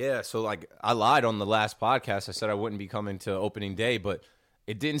 Yeah, so like I lied on the last podcast. I said I wouldn't be coming to opening day, but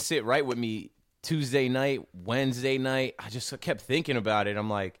it didn't sit right with me Tuesday night, Wednesday night. I just kept thinking about it. I'm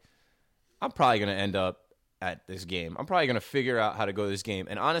like, I'm probably going to end up at this game. I'm probably going to figure out how to go to this game.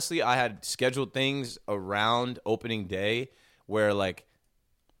 And honestly, I had scheduled things around opening day where like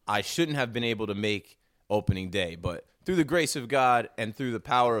I shouldn't have been able to make opening day, but through the grace of God and through the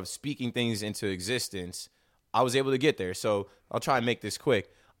power of speaking things into existence, I was able to get there. So I'll try and make this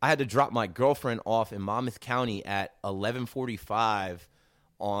quick. I had to drop my girlfriend off in Monmouth County at 11:45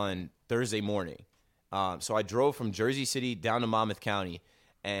 on Thursday morning. So I drove from Jersey City down to Monmouth County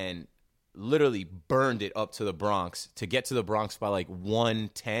and literally burned it up to the Bronx. To get to the Bronx by like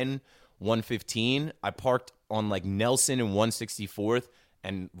 1:10, 1:15, I parked on like Nelson and 164th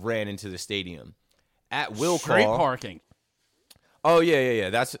and ran into the stadium. At will Straight call. Parking. Oh,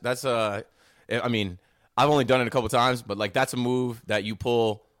 yeah. That's I mean, I've only done it a couple times, but like that's a move that you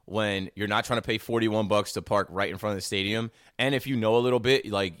pull when you're not trying to pay $41 to park right in front of the stadium. And if you know a little bit,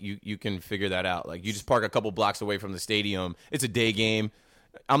 like you can figure that out. Like you just park a couple blocks away from the stadium. It's a day game.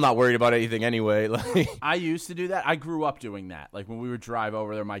 I'm not worried about anything anyway. Like I used to do that. I grew up doing that. Like when we would drive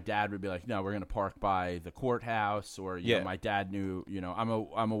over there, my dad would be like, "No, we're going to park by the courthouse." Or you know, my dad knew. You know,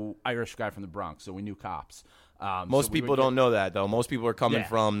 I'm a Irish guy from the Bronx, so we knew cops. Most people don't know that, though. Most people are coming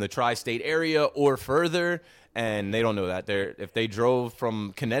from the tri-state area or further, and they don't know that. If they drove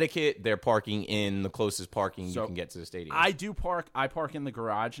from Connecticut, they're parking in the closest parking you can get to the stadium. I park in the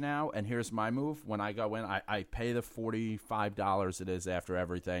garage now, and here's my move. When I go in, I pay the $45 it is after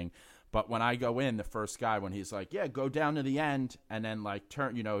everything. But when I go in, the first guy, when he's like, yeah, go down to the end and then like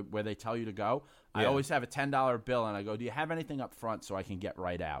turn, where they tell you to go, I always have a $10 bill, and I go, do you have anything up front so I can get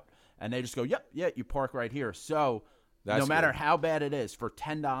right out? And they just go, yep, you park right here. So no matter how bad it is, for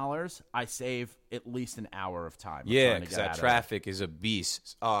 $10, I save at least an hour of time. Yeah, because that traffic is a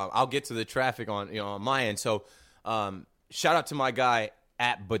beast. I'll get to the traffic on my end. So shout out to my guy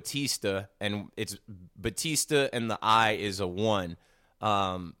at Batista, and it's Batista and the I is a 1.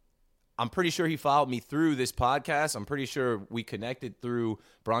 I'm pretty sure he followed me through this podcast. I'm pretty sure we connected through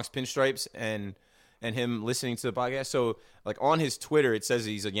Bronx Pinstripes and him listening to the podcast. So, like, on his Twitter, it says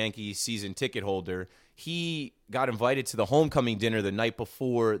he's a Yankee season ticket holder. He got invited to the homecoming dinner the night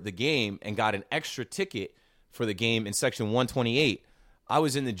before the game and got an extra ticket for the game in section 128. I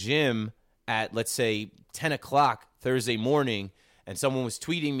was in the gym at, let's say, 10 o'clock Thursday morning, and someone was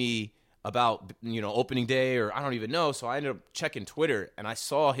tweeting me about, opening day, or I don't even know. So I ended up checking Twitter, and I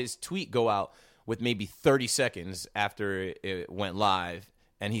saw his tweet go out with maybe 30 seconds after it went live.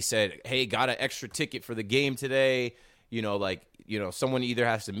 And he said, hey, got an extra ticket for the game today. Someone either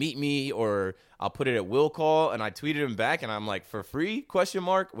has to meet me or I'll put it at will call. And I tweeted him back, and I'm like, for free? ?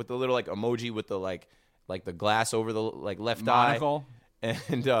 With the little emoji with the like the glass over the left Monocle. Eye.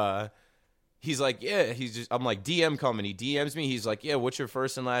 And he's like, yeah, I'm like, DM coming. He DMs me. He's like, yeah, what's your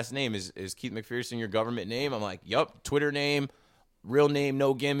first and last name? Is Keith McPherson your government name? I'm like, yup, Twitter name, real name,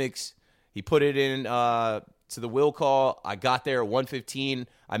 no gimmicks. He put it in to the will call. I got there at 1:15.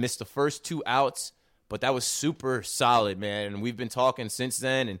 I missed the first 2 outs, but that was super solid, man. And we've been talking since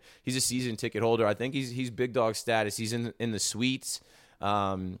then, and he's a season ticket holder. I think he's big dog status. He's in the suites.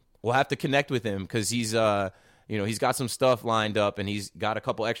 We'll have to connect with him because he's he's got some stuff lined up, and he's got a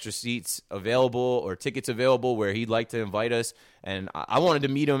couple extra seats available or tickets available where he'd like to invite us. And I wanted to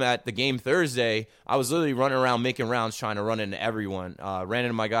meet him at the game Thursday. I was literally running around making rounds trying to run into everyone. Ran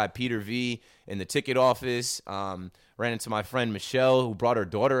into my guy Peter V in the ticket office. Ran into my friend Michelle, who brought her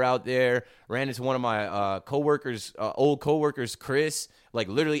daughter out there. Ran into one of my old coworkers, Chris, like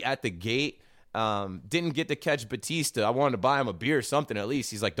literally at the gate. Didn't get to catch Batista. I wanted to buy him a beer or something at least.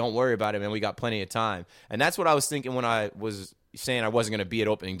 He's like, don't worry about it, man. We got plenty of time. And that's what I was thinking when I was saying I wasn't going to be at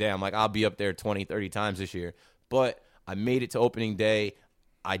opening day. I'm like, I'll be up there 20, 30 times this year. But I made it to opening day.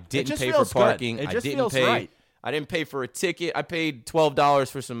 I didn't pay for parking. It just feels right. I didn't pay for a ticket. I paid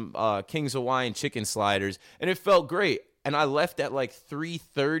 $12 for some King's Hawaiian chicken sliders, and it felt great. And I left at like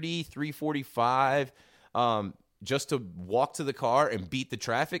 3:30, 3:45. Just to walk to the car and beat the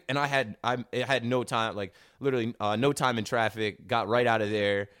traffic. And I had no time, like literally no time in traffic, got right out of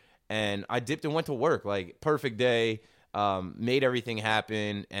there, and I dipped and went to work. Like, perfect day, made everything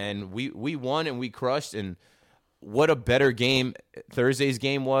happen, and we won and we crushed. And what a better game Thursday's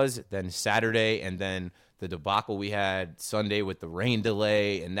game was than Saturday, and then the debacle we had Sunday with the rain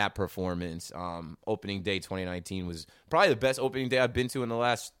delay and that performance. Opening day 2019 was probably the best opening day I've been to in the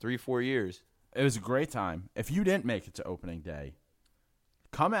last 3-4 years. It was a great time. If you didn't make it to opening day,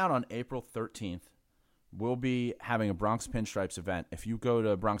 come out on April 13th. We'll be having a Bronx Pinstripes event. If you go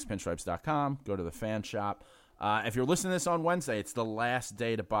to bronxpinstripes.com, go to the fan shop. If you're listening to this on Wednesday, it's the last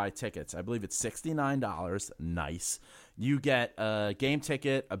day to buy tickets. I believe it's $69. Nice. You get a game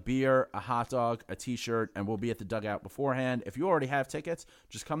ticket, a beer, a hot dog, a T-shirt, and we'll be at the dugout beforehand. If you already have tickets,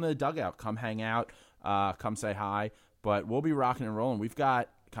 just come to the dugout. Come hang out. Come say hi. But we'll be rocking and rolling. We've got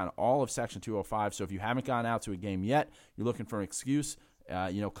kind of all of Section 205. So if you haven't gone out to a game yet, you're looking for an excuse,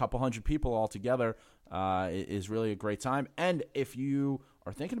 a couple hundred people all together is really a great time. And if you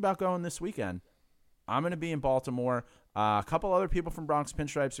are thinking about going this weekend, I'm going to be in Baltimore. A couple other people from Bronx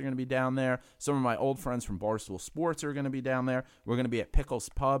Pinstripes are going to be down there. Some of my old friends from Barstool Sports are going to be down there. We're going to be at Pickles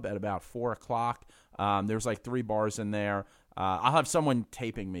Pub at about 4 o'clock. There's like 3 bars in there. I'll have someone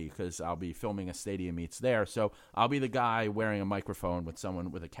taping me because I'll be filming a Stadium Meets there. So I'll be the guy wearing a microphone with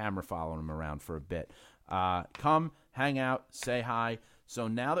someone with a camera following him around for a bit. Come, hang out, say hi. So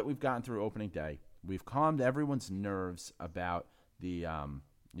now that we've gotten through opening day, we've calmed everyone's nerves about the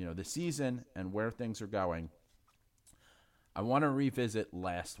season and where things are going. I want to revisit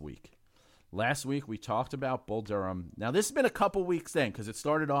last week. Last week, we talked about Bull Durham. Now, this has been a couple weeks then because it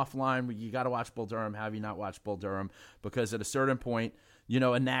started offline. You got to watch Bull Durham. Have you not watched Bull Durham? Because at a certain point,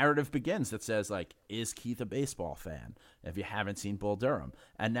 a narrative begins that says, like, is Keith a baseball fan if you haven't seen Bull Durham?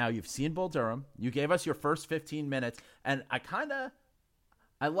 And now you've seen Bull Durham. You gave us your first 15 minutes, and I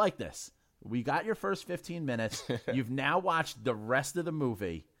like this. We got your first 15 minutes. You've now watched the rest of the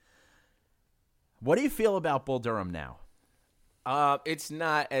movie. What do you feel about Bull Durham now? It's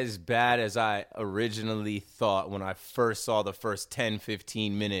not as bad as I originally thought when I first saw the first 10,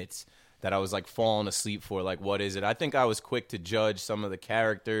 15 minutes that I was like falling asleep for. Like, what is it? I think I was quick to judge some of the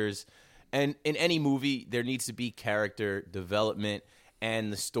characters. And in any movie, there needs to be character development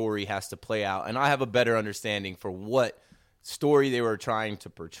and the story has to play out. And I have a better understanding for what story they were trying to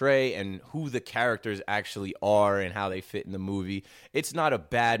portray and who the characters actually are and how they fit in the movie. It's not a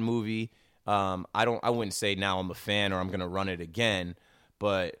bad movie. I wouldn't say now I'm a fan or I'm going to run it again,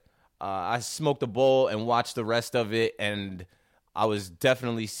 but I smoked a bowl and watched the rest of it, and I was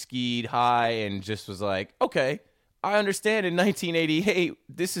definitely skied high and just was like, okay, I understand in 1988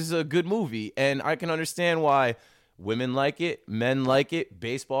 this is a good movie, and I can understand why women like it, men like it,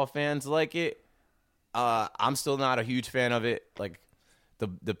 baseball fans like it. I'm still not a huge fan of it. Like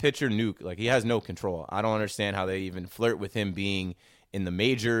the pitcher Nuke, like he has no control. I don't understand how they even flirt with him being in the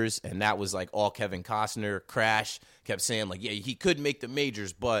majors, and that was like all Kevin Costner. Crash kept saying like, yeah, he could make the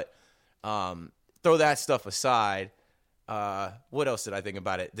majors, but throw that stuff aside. What else did I think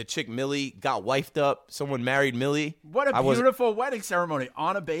about it? The chick Millie got wifed up. Someone married Millie. What a beautiful wedding ceremony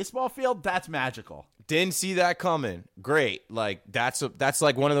on a baseball field. That's magical. Didn't see that coming. Great. Like that's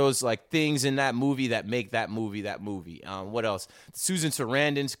like one of those like things in that movie that make that movie that movie. What else? Susan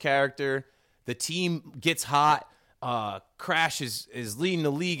Sarandon's character. The team gets hot. Crash is leading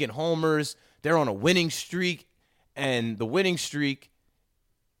the league in homers. They're on a winning streak, and the winning streak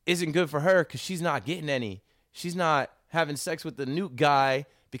isn't good for her because she's not getting any. She's not having sex with the Nuke guy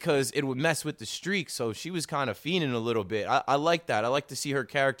because it would mess with the streak. So she was kind of fiending a little bit. I like that. I like to see her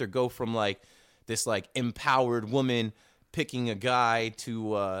character go from like this like empowered woman picking a guy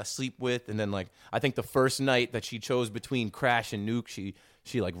to sleep with, and then like I think the first night that she chose between Crash and Nuke,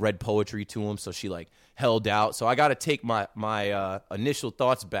 she like read poetry to him, so she like held out. So I got to take my initial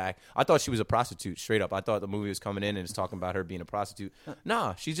thoughts back. I thought she was a prostitute, straight up. I thought the movie was coming in and it's talking about her being a prostitute.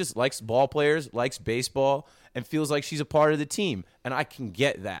 Nah, she just likes ball players, likes baseball, and feels like she's a part of the team. And I can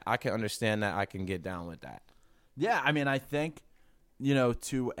get that. I can understand that. I can get down with that. Yeah, I mean, I think,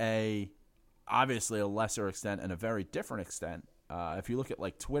 to obviously a lesser extent and a very different extent, if you look at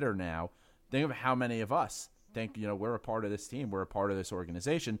like Twitter now, think of how many of us think, we're a part of this team, we're a part of this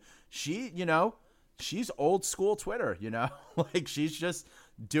organization. She's old school Twitter, like she's just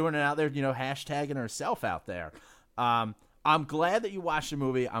doing it out there, hashtagging herself out there. I'm glad that you watched the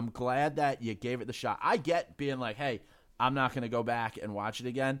movie. I'm glad that you gave it the shot. I get being like, hey, I'm not going to go back and watch it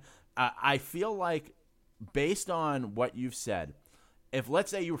again. I feel like based on what you've said, if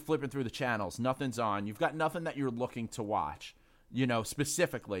let's say you were flipping through the channels, nothing's on, you've got nothing that you're looking to watch,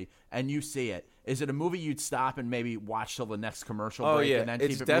 specifically, and you see it, is it a movie you'd stop and maybe watch till the next commercial break and then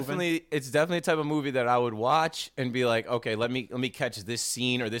keep it moving? It's definitely a type of movie that I would watch and be like, okay, let me catch this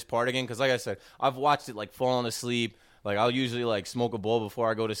scene or this part again, because like I said, I've watched it like falling asleep. Like I'll usually like smoke a bowl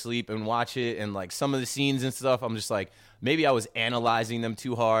before I go to sleep and watch it, and like some of the scenes and stuff, I'm just like, maybe I was analyzing them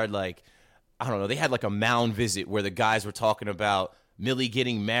too hard. Like, I don't know, they had like a mound visit where the guys were talking about Millie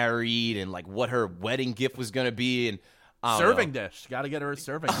getting married and like what her wedding gift was going to be, and serving dish. Got to get her a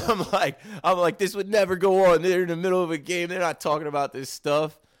serving dish. I'm like, this would never go on. They're in the middle of a game. They're not talking about this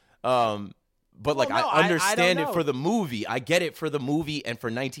stuff. But like, no, I understand it for the movie. I get it for the movie and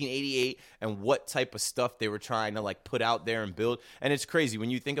for 1988 and what type of stuff they were trying to like put out there and build. And it's crazy when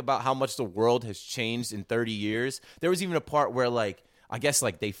you think about how much the world has changed in 30 years. There was even a part where like, I guess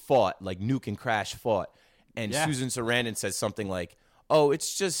like they fought, like Nuke and Crash fought. And Susan Sarandon says something like, oh,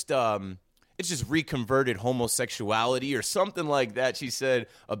 it's just reconverted homosexuality or something like that, she said,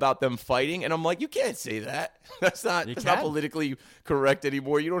 about them fighting. And I'm like, you can't say that. That's not politically correct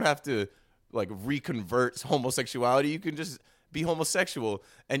anymore. You don't have to like reconvert homosexuality. You can just be homosexual.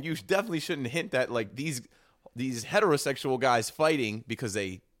 And you definitely shouldn't hint that like these heterosexual guys fighting because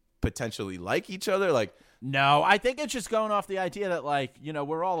they potentially like each other. Like, no, I think it's just going off the idea that like,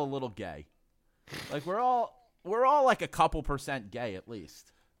 we're all a little gay. Like we're all like a couple % gay at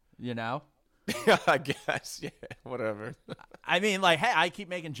least, I guess, yeah, whatever. I mean, like, hey, I keep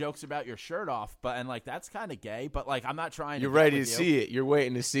making jokes about your shirt off, and like that's kind of gay. But like, I'm not trying. You're ready to see it. You're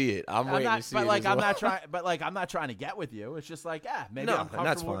waiting to see it. I'm waiting to see it. But like, I'm not trying. But like, I'm not trying to get with you. It's just like, maybe I'm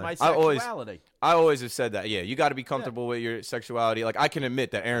comfortable with my sexuality. I always have said that. Yeah, you got to be comfortable with your sexuality. Like, I can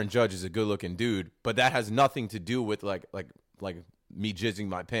admit that Aaron Judge is a good-looking dude, but that has nothing to do with like me jizzing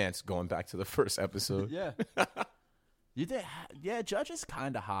my pants. Going back to the first episode. Yeah. You think? Yeah, Judge is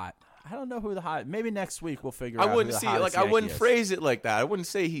kind of hot. I don't know who the hot. Maybe next week we'll figure out. I wouldn't I wouldn't phrase it like that. I wouldn't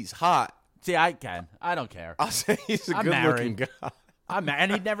say he's hot. See, I can. I don't care. I'll say he's a good-looking guy. I'm mad.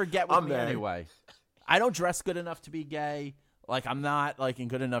 And he'd never get with I'm me mad. anyway. I don't dress good enough to be gay. Like, I'm not, like, in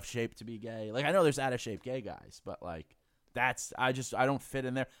good enough shape to be gay. Like, I know there's out-of-shape gay guys, but, like, I don't fit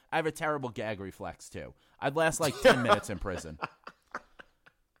in there. I have a terrible gag reflex, too. I'd last, like, 10 minutes in prison.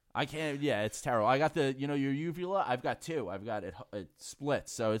 I can't, yeah, it's terrible. I got the, your uvula, I've got two. I've got it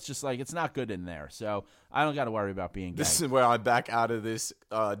splits, so it's just, like, it's not good in there. So I don't got to worry about being gay. This is where I back out of this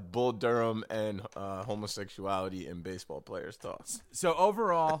Bull Durham and homosexuality and baseball players thoughts. So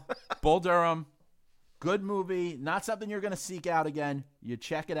overall, Bull Durham, good movie, not something you're going to seek out again. You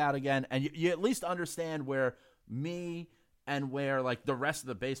check it out again, and you at least understand where me and where, like, the rest of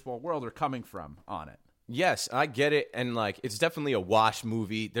the baseball world are coming from on it. Yes, I get it, and like it's definitely a wash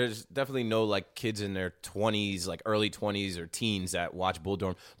movie. There's definitely no like kids in their 20s, like early 20s or teens that watch Bull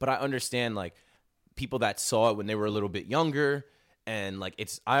Durham. But I understand like people that saw it when they were a little bit younger, and like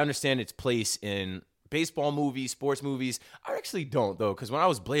I understand its place in baseball movies, sports movies. I actually don't though, because when I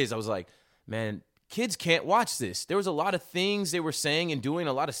was Blazed, I was like, man, kids can't watch this. There was a lot of things they were saying and doing,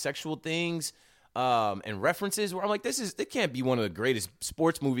 a lot of sexual things. And references where I'm like, it can't be one of the greatest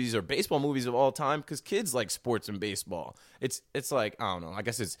sports movies or baseball movies of all time because kids like sports and baseball. It's like, I don't know. I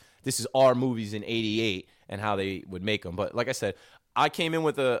guess this is our movies in '88 and how they would make them. But like I said, I came in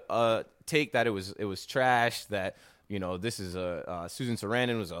with a take that it was trash. That this is Susan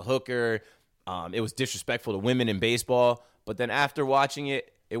Sarandon was a hooker. It was disrespectful to women in baseball. But then after watching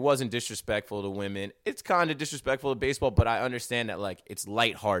it, it wasn't disrespectful to women. It's kind of disrespectful to baseball, but I understand that like it's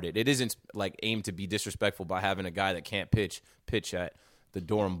lighthearted. It isn't like aimed to be disrespectful by having a guy that can't pitch at the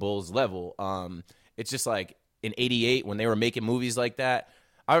Durham Bulls level. It's just like in '88 when they were making movies like that.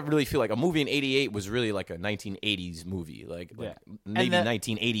 I really feel like a movie in '88 was really like a 1980s movie. Like maybe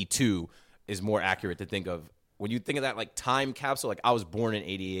 1982 is more accurate to think of. When you think of that like time capsule, like I was born in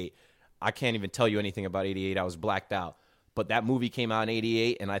 '88. I can't even tell you anything about '88. I was blacked out. But that movie came out in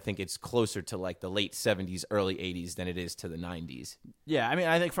 '88, and I think it's closer to like the late '70s, early '80s than it is to the '90s. Yeah, I mean,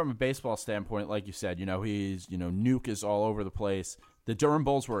 I think from a baseball standpoint, like you said, he's, Nuke is all over the place. The Durham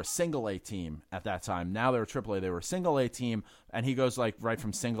Bulls were a single-A team at that time. Now they're a triple-A. They were a single-A team, and he goes like right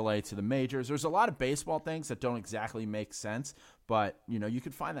from single-A to the majors. There's a lot of baseball things that don't exactly make sense, but, you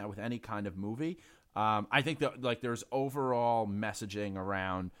could find that with any kind of movie. I think that like there's overall messaging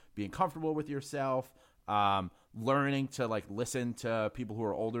around being comfortable with yourself, learning to like listen to people who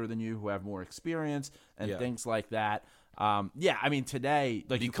are older than you, who have more experience and things like that. I mean today,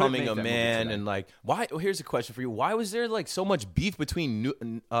 like becoming a man and like why? Well, here's a question for you: why was there like so much beef between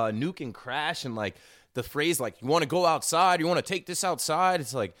Nuke and Crash and like the phrase like you want to go outside, you want to take this outside?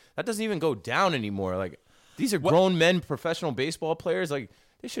 It's like that doesn't even go down anymore. Like these are grown men, professional baseball players. Like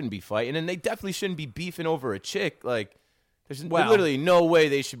they shouldn't be fighting, and they definitely shouldn't be beefing over a chick. Like there's literally no way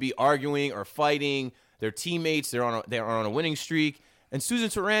they should be arguing or fighting. They're teammates. They are on a winning streak. And Susan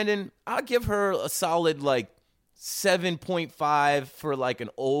Sarandon, I'll give her a solid like 7.5 for like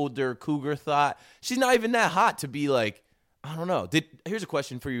an older cougar thought. She's not even that hot to be like, I don't know. Here's a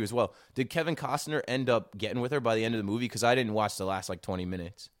question for you as well. Did Kevin Costner end up getting with her by the end of the movie? Because I didn't watch the last like 20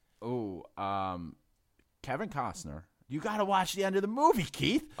 minutes. Oh, Kevin Costner. You got to watch the end of the movie,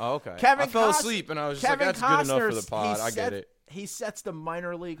 Keith. Oh, okay. I fell asleep and I was just like, that's good enough for the pod. I get it. He sets the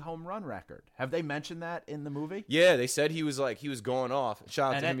minor league home run record. Have they mentioned that in the movie? Yeah, they said he was going off.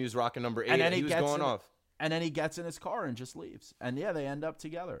 Shout out to him. He was rocking number 8. And he was going off. And then he gets in his car and just leaves. And yeah, they end up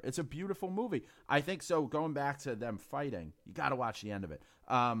together. It's a beautiful movie. I think so. Going back to them fighting, you got to watch the end of it.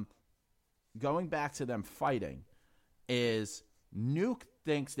 Going back to them fighting is Nuke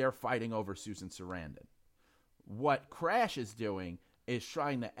thinks they're fighting over Susan Sarandon. What Crash is doing is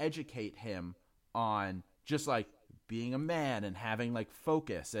trying to educate him on just like being a man and having like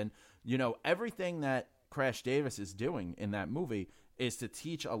focus. And, everything that Crash Davis is doing in that movie is to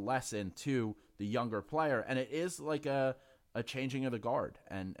teach a lesson to the younger player. And it is like a changing of the guard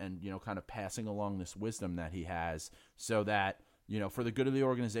and kind of passing along this wisdom that he has so that, for the good of the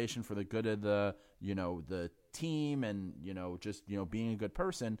organization, for the good of the, the team and, just, being a good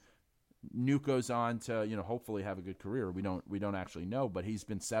person, Nuke goes on to, hopefully have a good career. We don't actually know, but he's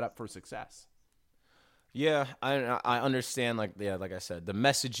been set up for success. Yeah, I understand. Like I said, the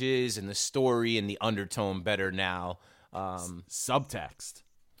messages and the story and the undertone better now. Subtext,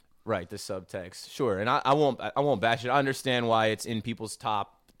 right? The subtext, sure. And I won't bash it. I understand why it's in people's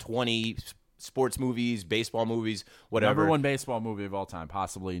top 20 sports movies, baseball movies, whatever. Number 1 baseball movie of all time,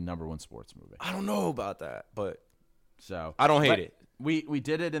 possibly number 1 sports movie. I don't know about that, but so I don't hate it. We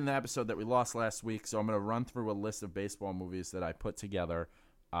did it in the episode that we lost last week, so I'm going to run through a list of baseball movies that I put together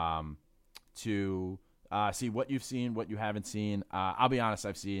to see what you've seen, what you haven't seen. I'll be honest,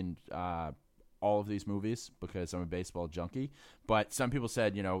 I've seen all of these movies because I'm a baseball junkie. But some people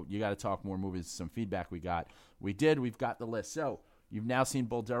said, you got to talk more movies. Some feedback we got. We did. We've got the list. So you've now seen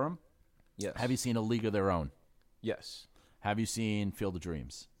Bull Durham. Yes. Have you seen A League of Their Own? Yes. Have you seen Field of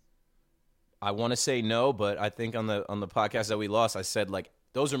Dreams? I want to say no, but I think on the podcast that we lost, I said like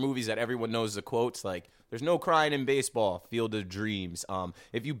those are movies that everyone knows the quotes. Like there's no crying in baseball. Field of Dreams.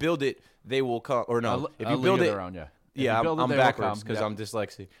 If you build it, they will come. Or no, if you build it, their own, yeah. Yeah, I'm backwards because yeah. I'm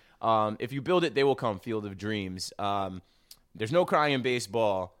dyslexic. If you build it, they will come. Field of Dreams. There's no crying in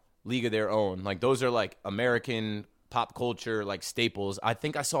baseball. League of Their Own. Like those are like American pop culture like staples. I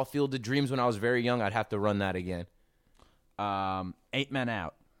think I saw Field of Dreams when I was very young. I'd have to run that again. 8 Men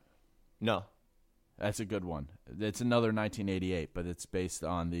Out. No. That's a good one. It's another 1988, but it's based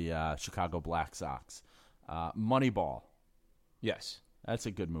on the Chicago Black Sox. Moneyball. Yes. That's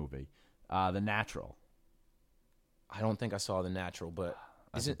a good movie. The Natural. I don't think I saw The Natural, but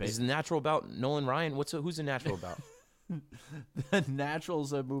is That's The Natural about Nolan Ryan? Who's The Natural about? The Natural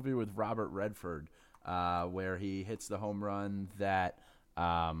is a movie with Robert Redford where he hits the home run that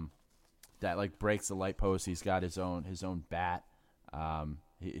like breaks the light post. He's got his own bat.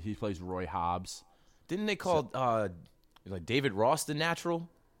 He plays Roy Hobbs. Didn't they call like David Ross The Natural?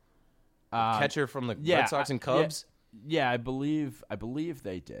 Catcher from the Red Sox and Cubs? Yeah, I believe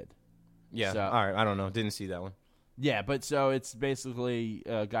they did. Yeah. So, all right. I don't know. Didn't see that one. Yeah, but so it's basically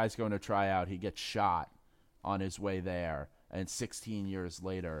a guy's going to try out. He gets shot on his way there, and 16 years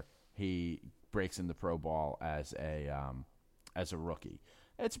later, he breaks into pro ball as a rookie.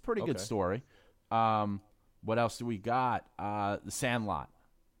 It's a pretty good story. What else do we got? The Sandlot.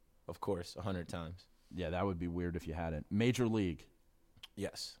 Of course, 100 times. Yeah, that would be weird if you hadn't. Major League.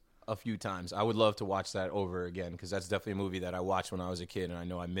 Yes, a few times. I would love to watch that over again because that's definitely a movie that I watched when I was a kid, and I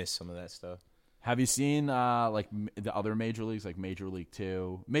know I missed some of that stuff. Have you seen like the other major leagues, like Major League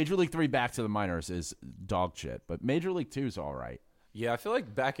 2? Major League 3 back to the minors is dog shit, but Major League 2 is all right. Yeah, I feel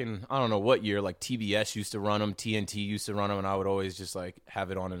like back in, I don't know what year, like TBS used to run them, TNT used to run them, and I would always just like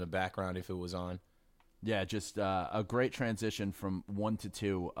have it on in the background if it was on. Yeah, just a great transition from 1 to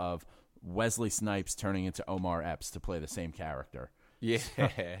 2 of Wesley Snipes turning into Omar Epps to play the same character. Yeah.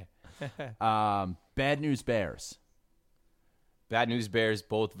 Bad News Bears. Bad News Bears,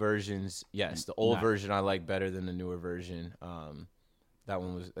 both versions. Yes, the old version I like better than the newer version. That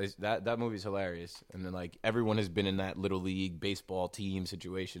one was that movie's hilarious, and then like everyone has been in that little league baseball team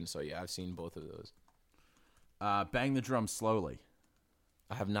situation. So yeah, I've seen both of those. Bang the Drum Slowly.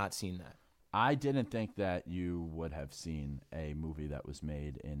 I have not seen that. I didn't think that you would have seen a movie that was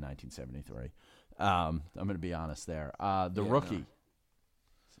made in 1973. I'm going to be honest there. The Rookie. No.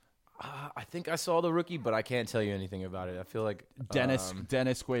 I think I saw The Rookie, but I can't tell you anything about it. I feel like Dennis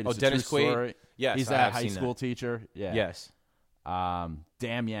Quaid. Oh, Dennis Quaid. Story. Yes, he's that high school teacher. Yeah. Yes.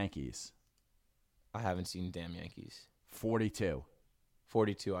 Damn Yankees. I haven't seen Damn Yankees. 42.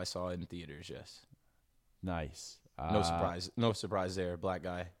 42. I saw it in theaters. Yes. Nice. No surprise. No surprise there. Black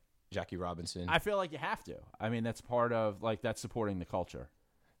guy, Jackie Robinson. I feel like you have to. I mean, that's part of like that's supporting the culture.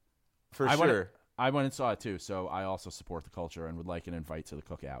 For sure. I went and saw it too, so I also support the culture and would like an invite to the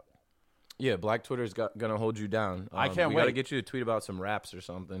cookout. Yeah, Black Twitter's gonna hold you down. I can't wait. We gotta get you to tweet about some raps or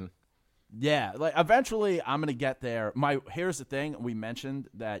something. Yeah, like eventually I'm gonna get there. Here's the thing: we mentioned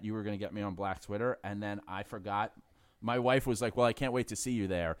that you were gonna get me on Black Twitter, and then I forgot. My wife was like, "Well, I can't wait to see you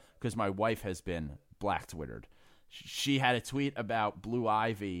there," because my wife has been Black Twittered. She had a tweet about Blue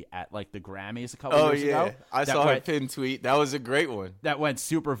Ivy at like the Grammys a couple years ago. I saw her pinned tweet. That was a great one. That went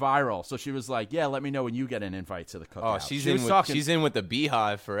super viral. So she was like, "Yeah, let me know when you get an invite to the cookout." Oh, she's in with the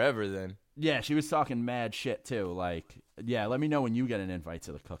Beehive forever then. Yeah, she was talking mad shit too. Like, yeah, let me know when you get an invite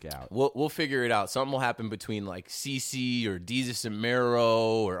to the cookout. We'll figure it out. Something will happen between like CC or Desus and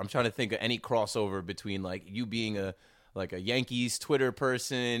Mero, or I'm trying to think of any crossover between like you being a Yankees Twitter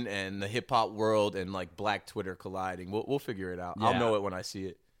person and the hip hop world and like Black Twitter colliding. We'll figure it out. Yeah. I'll know it when I see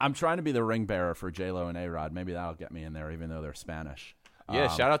it. I'm trying to be the ring bearer for J-Lo and A-Rod. Maybe that'll get me in there, even though they're Spanish. Yeah,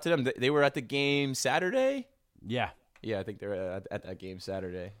 shout out to them. They were at the game Saturday. Yeah. Yeah, I think they're at that game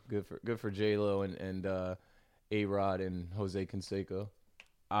Saturday. Good for J-Lo and A-Rod and Jose Canseco.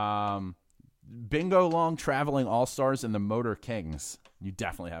 Bingo Long Traveling All-Stars and the Motor Kings. You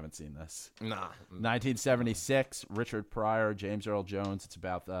definitely haven't seen this. Nah. 1976, Richard Pryor, James Earl Jones. It's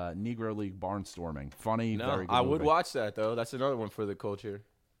about Negro League barnstorming. Funny, very good I movie. would watch that, though. That's another one for the culture.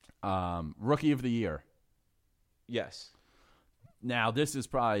 Rookie of the Year. Yes. Now, this is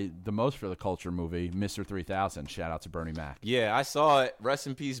probably the most for the culture movie, Mr. 3000. Shout out to Bernie Mac. Yeah, I saw it. Rest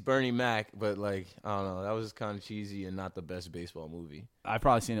in peace, Bernie Mac. But, like, I don't know. That was kind of cheesy and not the best baseball movie. I've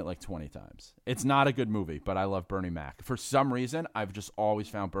probably seen it like 20 times. It's not a good movie, but I love Bernie Mac. For some reason, I've just always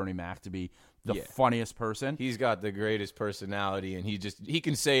found Bernie Mac to be the funniest person. He's got the greatest personality, and he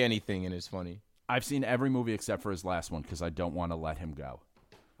can say anything, and it's funny. I've seen every movie except for his last one because I don't want to let him go.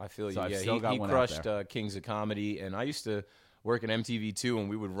 I feel you. So I've Yeah, still got he one crushed out there. Kings of Comedy, and I used to work at MTV too, and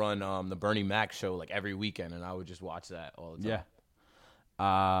we would run the Bernie Mac show like every weekend, and I would just watch that all the time.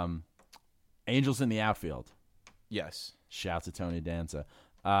 Yeah. Angels in the Outfield. Yes. Shout to Tony Danza.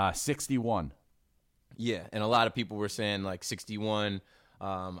 61. Yeah, and a lot of people were saying like 61.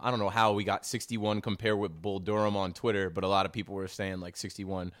 I don't know how we got 61 compared with Bull Durham on Twitter, but a lot of people were saying like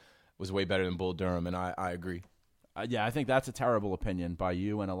 61 was way better than Bull Durham, and I agree. Yeah, I think that's a terrible opinion by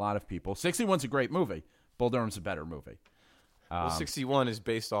you and a lot of people. 61's a great movie. Bull Durham's a better movie. Well, 61 is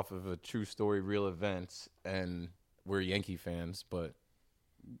based off of a true story, real events, and we're Yankee fans, but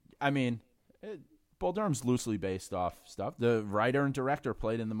I mean, Bull Durham's loosely based off stuff. The writer and director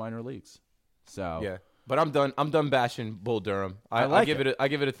played in the minor leagues. So yeah. But I'm done bashing Bull Durham. I give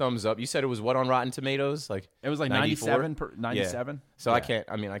it a thumbs up. You said it was what on Rotten Tomatoes? Like it was like 94? 97. Yeah. So yeah.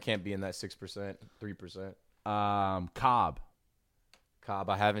 I can't be in that 6%, 3%. Cobb.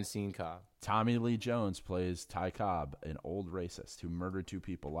 I haven't seen Cobb. Tommy Lee Jones plays Ty Cobb, an old racist who murdered 2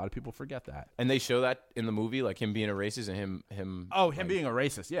 people. A lot of people forget that. And they show that in the movie, like him being a racist and him. Him like, being a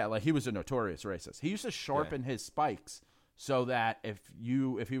racist, yeah, like he was a notorious racist. He used to sharpen his spikes so that if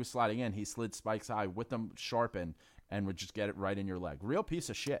he was sliding in, he slid spikes high with them sharpened and would just get it right in your leg. Real piece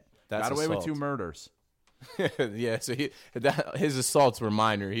of shit. That's Got away with assault. 2 murders. Yeah, so his assaults were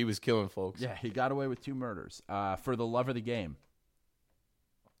minor. He was killing folks. Yeah, he got away with 2 murders. For the love of the game.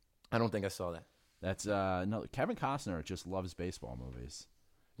 I don't think I saw that. That's no. Kevin Costner just loves baseball movies.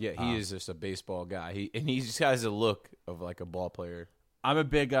 Yeah, he is just a baseball guy. He just has a look of like a ball player. I'm a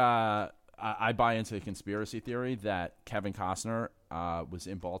big. I buy into the conspiracy theory that Kevin Costner was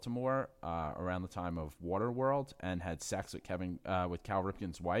in Baltimore around the time of Waterworld and had sex with Cal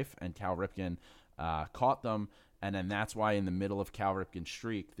Ripken's wife, and Cal Ripken caught them, and then that's why in the middle of Cal Ripken's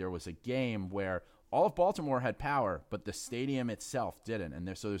streak there was a game where all of Baltimore had power, but the stadium itself didn't.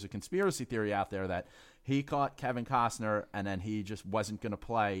 And so there's a conspiracy theory out there that he caught Kevin Costner and then he just wasn't going to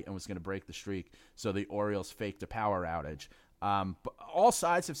play and was going to break the streak. So the Orioles faked a power outage. But all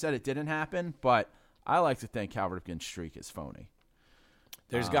sides have said it didn't happen, but I like to think Cal Ripken's streak is phony.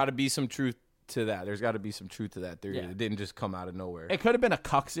 There's got to be some truth to that. There's got to be some truth to that theory. Yeah. It didn't just come out of nowhere. It could have been a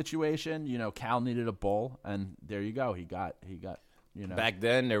cuck situation. Cal needed a bull, and there you go. He got. Back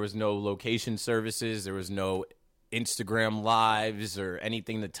then, there was no location services. There was no Instagram lives or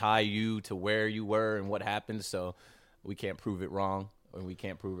anything to tie you to where you were and what happened. So we can't prove it wrong, and we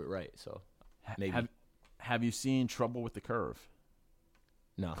can't prove it right. So maybe. Have you seen Trouble with the Curve?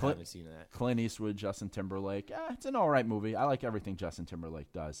 No, I haven't seen that. Clint Eastwood, Justin Timberlake. It's an all right movie. I like everything Justin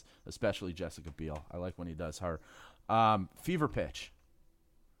Timberlake does, especially Jessica Biel. I like when he does her. Fever Pitch.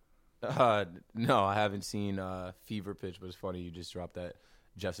 No, I haven't seen Fever Pitch, but it's funny you just dropped that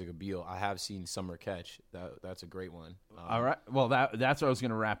Jessica Biel. I have seen Summer Catch. That's a great one. All right. Well, that's what I was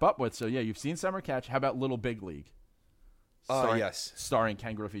going to wrap up with. So, yeah, you've seen Summer Catch. How about Little Big League? Yes. Starring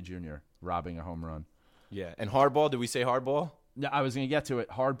Ken Griffey Jr. robbing a home run. Yeah. And Hardball, did we say Hardball? No, I was going to get to it.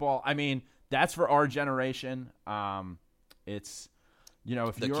 Hardball. I mean, that's for our generation. It's,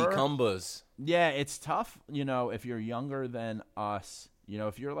 if the you're... Cucumbas. Yeah, it's tough, if you're younger than us.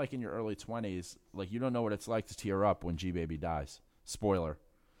 If you're like in your early 20s, like you don't know what it's like to tear up when G Baby dies. Spoiler.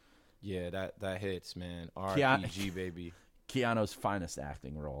 Yeah, that hits, man. R.I.P. G Baby. Keanu's finest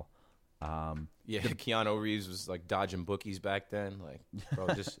acting role. Keanu Reeves was like dodging bookies back then. Like, bro,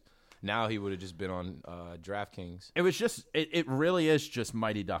 just now he would have just been on DraftKings. It was just, it really is just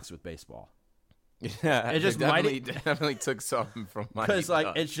Mighty Ducks with baseball. Yeah, it just definitely took something from Mighty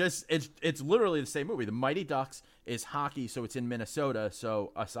Ducks. Because it's literally the same movie. The Mighty Ducks is hockey, so it's in Minnesota.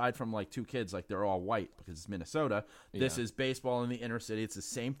 So aside from like 2 kids, like they're all white because it's Minnesota. This is baseball in the inner city. It's the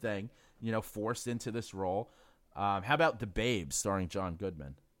same thing, forced into this role. How about The Babe starring John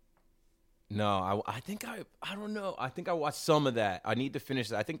Goodman? No, I think I don't know. I think I watched some of that. I need to finish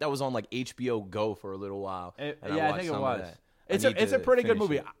that. I think that was on like HBO Go for a little while. I think it was. It's a pretty good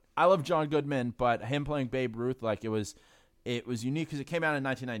movie. I love John Goodman, but him playing Babe Ruth, like it was unique because it came out in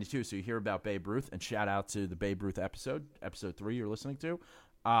 1992. So you hear about Babe Ruth, and shout out to the Babe Ruth episode 3 you're listening to,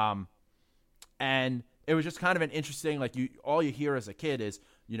 and it was just kind of an interesting, like all you hear as a kid is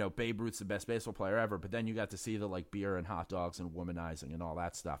Babe Ruth's the best baseball player ever, but then you got to see the like beer and hot dogs and womanizing and all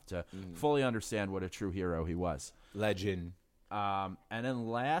that stuff to fully understand what a true hero he was. Legend. And then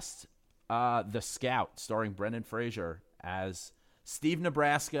last, The Scout starring Brendan Fraser as Steve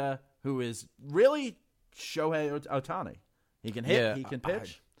Nebraska, who is really Shohei Ohtani. He can hit. He can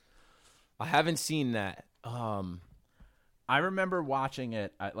pitch. I haven't seen that. I remember watching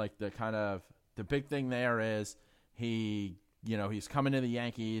it at like the big thing there is he's coming to the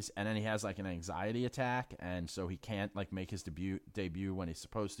Yankees and then he has like an anxiety attack, and so he can't like make his debut when he's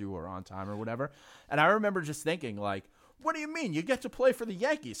supposed to or on time or whatever. And I remember just thinking like, what do you mean? You get to play for the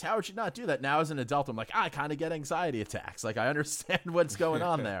Yankees. How would you not do that? Now as an adult, I'm like, I kind of get anxiety attacks. Like I understand what's going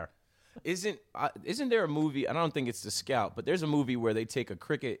on there. Isn't there a movie? I don't think it's The Scout, but there's a movie where they take a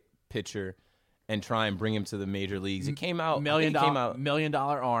cricket pitcher and try and bring him to the major leagues. It came out $1 Million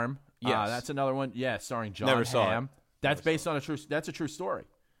Dollar Arm. Yes. That's another one. Yeah, starring John Never saw Hamm. it. That's based on that's a true story.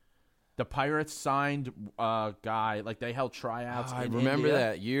 The Pirates signed a guy, like they held tryouts. I in remember India.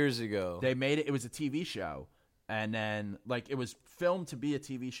 that years ago. They made it. It was a TV show, and then like it was filmed to be a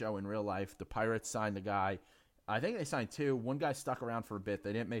TV show in real life. The Pirates signed the guy. I think they signed two. One guy stuck around for a bit.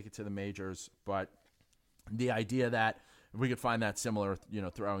 They didn't make it to the majors, but the idea that we could find that similar,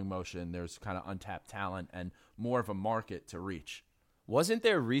 throwing motion, there's kind of untapped talent and more of a market to reach. Wasn't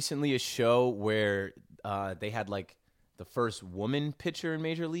there recently a show where they had like the first woman pitcher in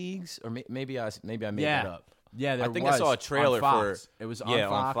major leagues, or maybe I made that up? Yeah, I think I saw a trailer for it was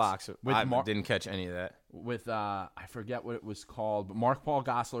on Fox. I With didn't catch any of that. With I forget what it was called, but Mark Paul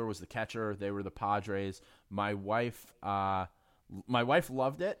Gosselaar was the catcher. They were the Padres. My wife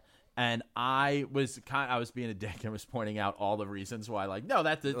loved it, and I was being a dick and was pointing out all the reasons why. Like, no,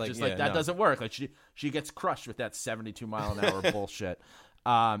 that doesn't work. Like she gets crushed with that 72-mile-an-hour bullshit.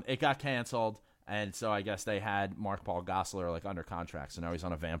 It got canceled. And so I guess they had Mark Paul Gosselaar like under contract, so now he's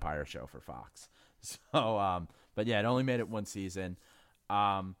on a vampire show for Fox. So, but yeah, it only made it one season.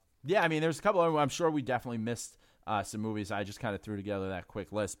 Yeah, I mean, there's a couple of. I'm sure we definitely missed some movies. I just kind of threw together that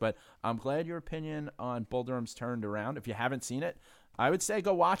quick list, but I'm glad your opinion on Bull Durham's turned around. If you haven't seen it, I would say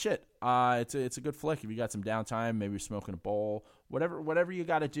go watch it. It's a good flick. If you got some downtime, maybe you're smoking a bowl, whatever you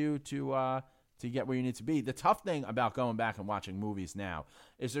got to do to get where you need to be. The tough thing about going back and watching movies now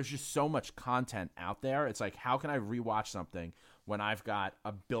is there's just so much content out there. It's like, how can I rewatch something when I've got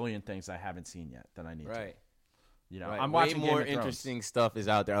a billion things I haven't seen yet that I need to? Right. Right. I'm watching way more interesting stuff is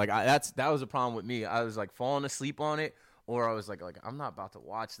out there. Like that was a problem with me. I was like falling asleep on it, or I was like I'm not about to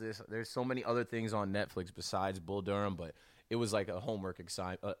watch this. There's so many other things on Netflix besides Bull Durham, but it was like a homework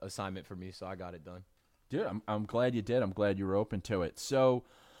assignment for me, so I got it done. Dude, I'm glad you did. I'm glad you were open to it. So,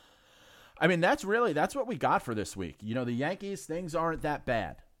 I mean, that's what we got for this week. The Yankees, things aren't that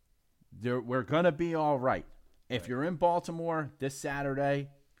bad. We're going to be all right. If you're in Baltimore this Saturday,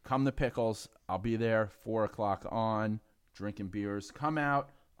 come to Pickles. I'll be there 4 o'clock on, drinking beers. Come out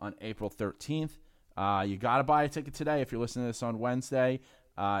on April 13th. You got to buy a ticket today if you're listening to this on Wednesday.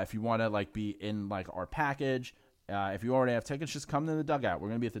 If you want to be in our package. If you already have tickets, just come to the dugout. We're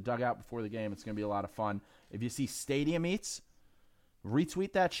going to be at the dugout before the game. It's going to be a lot of fun. If you see Stadium Eats,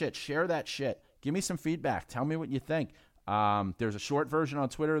 retweet that shit. Share that shit. Give me some feedback. Tell me what you think. There's a short version on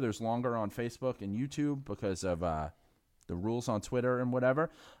Twitter. There's longer on Facebook and YouTube because of the rules on Twitter and whatever.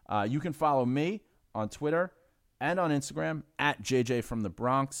 You can follow me on Twitter and on Instagram at JJ from the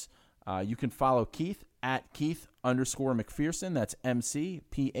Bronx. You can follow Keith at Keith_McPherson. That's McPherson.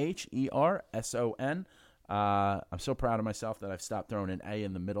 I'm so proud of myself that I've stopped throwing an A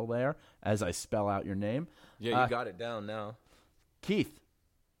in the middle there as I spell out your name. Yeah, you got it down now. Keith,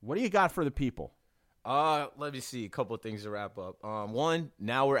 what do you got for the people? Let me see. A couple of things to wrap up. One,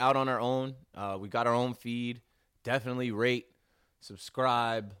 now we're out on our own. We got our own feed. Definitely rate,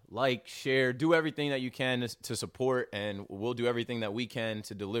 subscribe, like, share. Do everything that you can to support, and we'll do everything that we can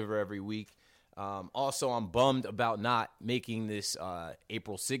to deliver every week. Also, I'm bummed about not making this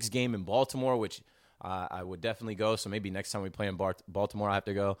April 6th game in Baltimore, which I would definitely go. So maybe next time we play in Baltimore, I have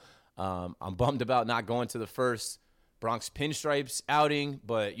to go. I'm bummed about not going to the first Bronx Pinstripes outing,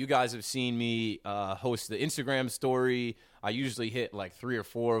 but you guys have seen me host the Instagram story. I usually hit 3 or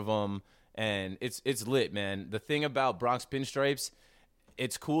 4 of them, and it's lit, man. The thing about Bronx Pinstripes,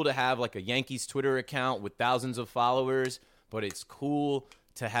 it's cool to have a Yankees Twitter account with thousands of followers, but it's cool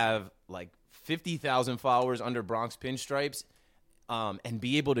to have 50,000 followers under Bronx Pinstripes and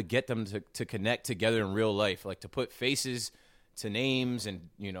be able to get them to connect together in real life, to put faces to names and,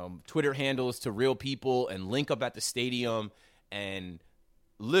 Twitter handles to real people and link up at the stadium and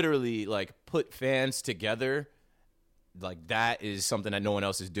literally put fans together. That is something that no one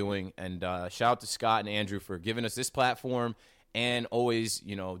else is doing. And shout out to Scott and Andrew for giving us this platform and always,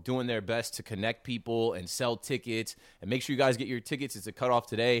 doing their best to connect people and sell tickets. And make sure you guys get your tickets. It's a cutoff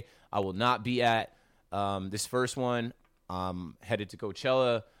today. I will not be at this first one. I'm headed to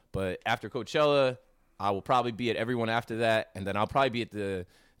Coachella, but after Coachella, I will probably be at everyone after that, and then I'll probably be at the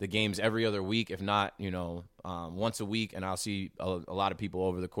the games every other week, if not, once a week, and I'll see a lot of people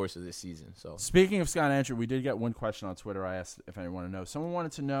over the course of this season. So, speaking of Scott and Andrew, we did get one question on Twitter. I asked if anyone wanted to know. Someone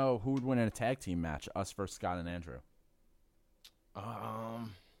wanted to know who would win in a tag team match, us versus Scott and Andrew.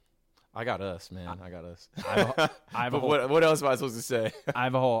 I got us, man. I got us. What else am I supposed to say? I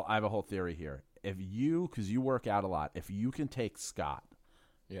have a whole theory here. Because you work out a lot, if you can take Scott,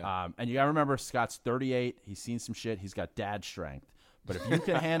 and you got to remember Scott's 38. He's seen some shit. He's got dad strength. But if you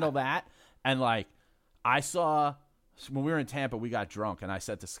can handle that, and I saw when we were in Tampa, we got drunk, and I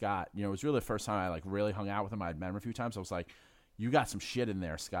said to Scott, it was really the first time I really hung out with him. I'd met him a few times. I was like, "You got some shit in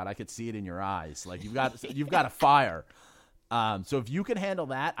there, Scott. I could see it in your eyes. You've got a fire." So if you can handle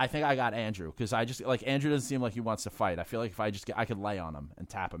that, I think I got Andrew, because I just Andrew doesn't seem like he wants to fight. I feel like if I could lay on him and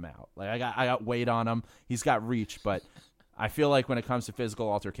tap him out. I got weight on him. He's got reach, but I feel like when it comes to physical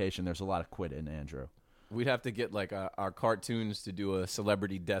altercation, there's a lot of quit in Andrew. We'd have to get our cartoons to do a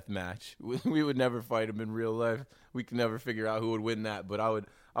celebrity death match. We would never fight him in real life. We could never figure out who would win that. But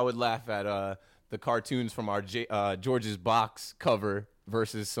I would laugh at the cartoons from our George's Box cover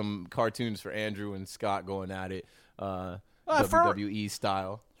versus some cartoons for Andrew and Scott going at it. WWE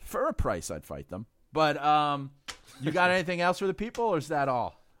style. For a price, I'd fight them. But you got anything else for the people, or is that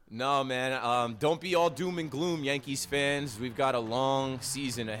all? No, man. Don't be all doom and gloom, Yankees fans. We've got a long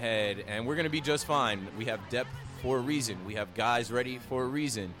season ahead, and we're going to be just fine. We have depth for a reason. We have guys ready for a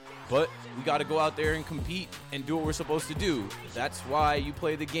reason. But we got to go out there and compete and do what we're supposed to do. That's why you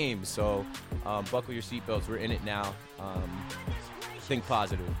play the game. So buckle your seatbelts. We're in it now. Think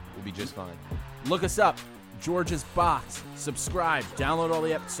positive. We'll be just fine. Look us up. George's Box. Subscribe. Download all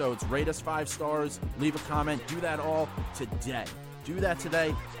the episodes. Rate us 5 stars. Leave a comment. Do that all today. Do that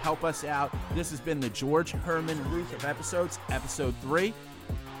today. Help us out. This has been the George Herman Ruth of Episodes, Episode 3.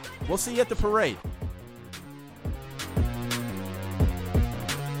 We'll see you at the parade.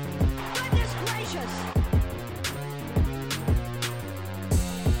 Goodness gracious.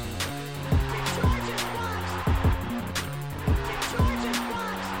 George's Box. George's Box. George's Box.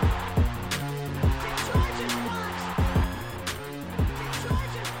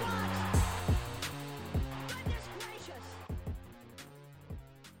 George's Box. Goodness gracious.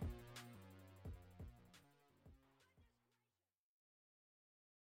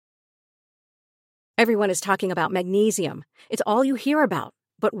 Everyone is talking about magnesium. It's all you hear about.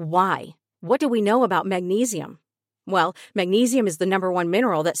 But why? What do we know about magnesium? Well, magnesium is the #1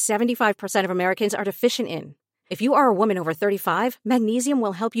 mineral that 75% of Americans are deficient in. If you are a woman over 35, magnesium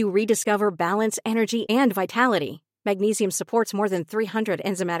will help you rediscover balance, energy, and vitality. Magnesium supports more than 300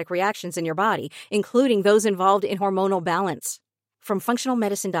 enzymatic reactions in your body, including those involved in hormonal balance. From functional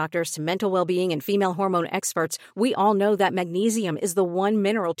medicine doctors to mental well-being and female hormone experts, we all know that magnesium is the one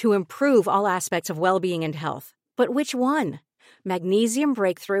mineral to improve all aspects of well-being and health. But which one? Magnesium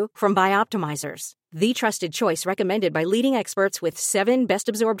Breakthrough from Bioptimizers, the trusted choice recommended by leading experts with 7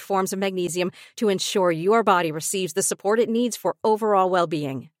 best-absorbed forms of magnesium to ensure your body receives the support it needs for overall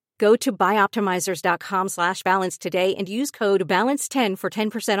well-being. Go to bioptimizers.com/balance today and use code BALANCE10 for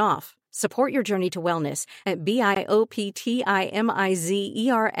 10% off. Support your journey to wellness at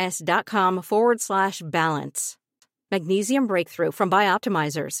bioptimizers.com/balance. Magnesium Breakthrough from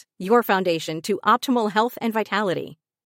Bioptimizers, your foundation to optimal health and vitality.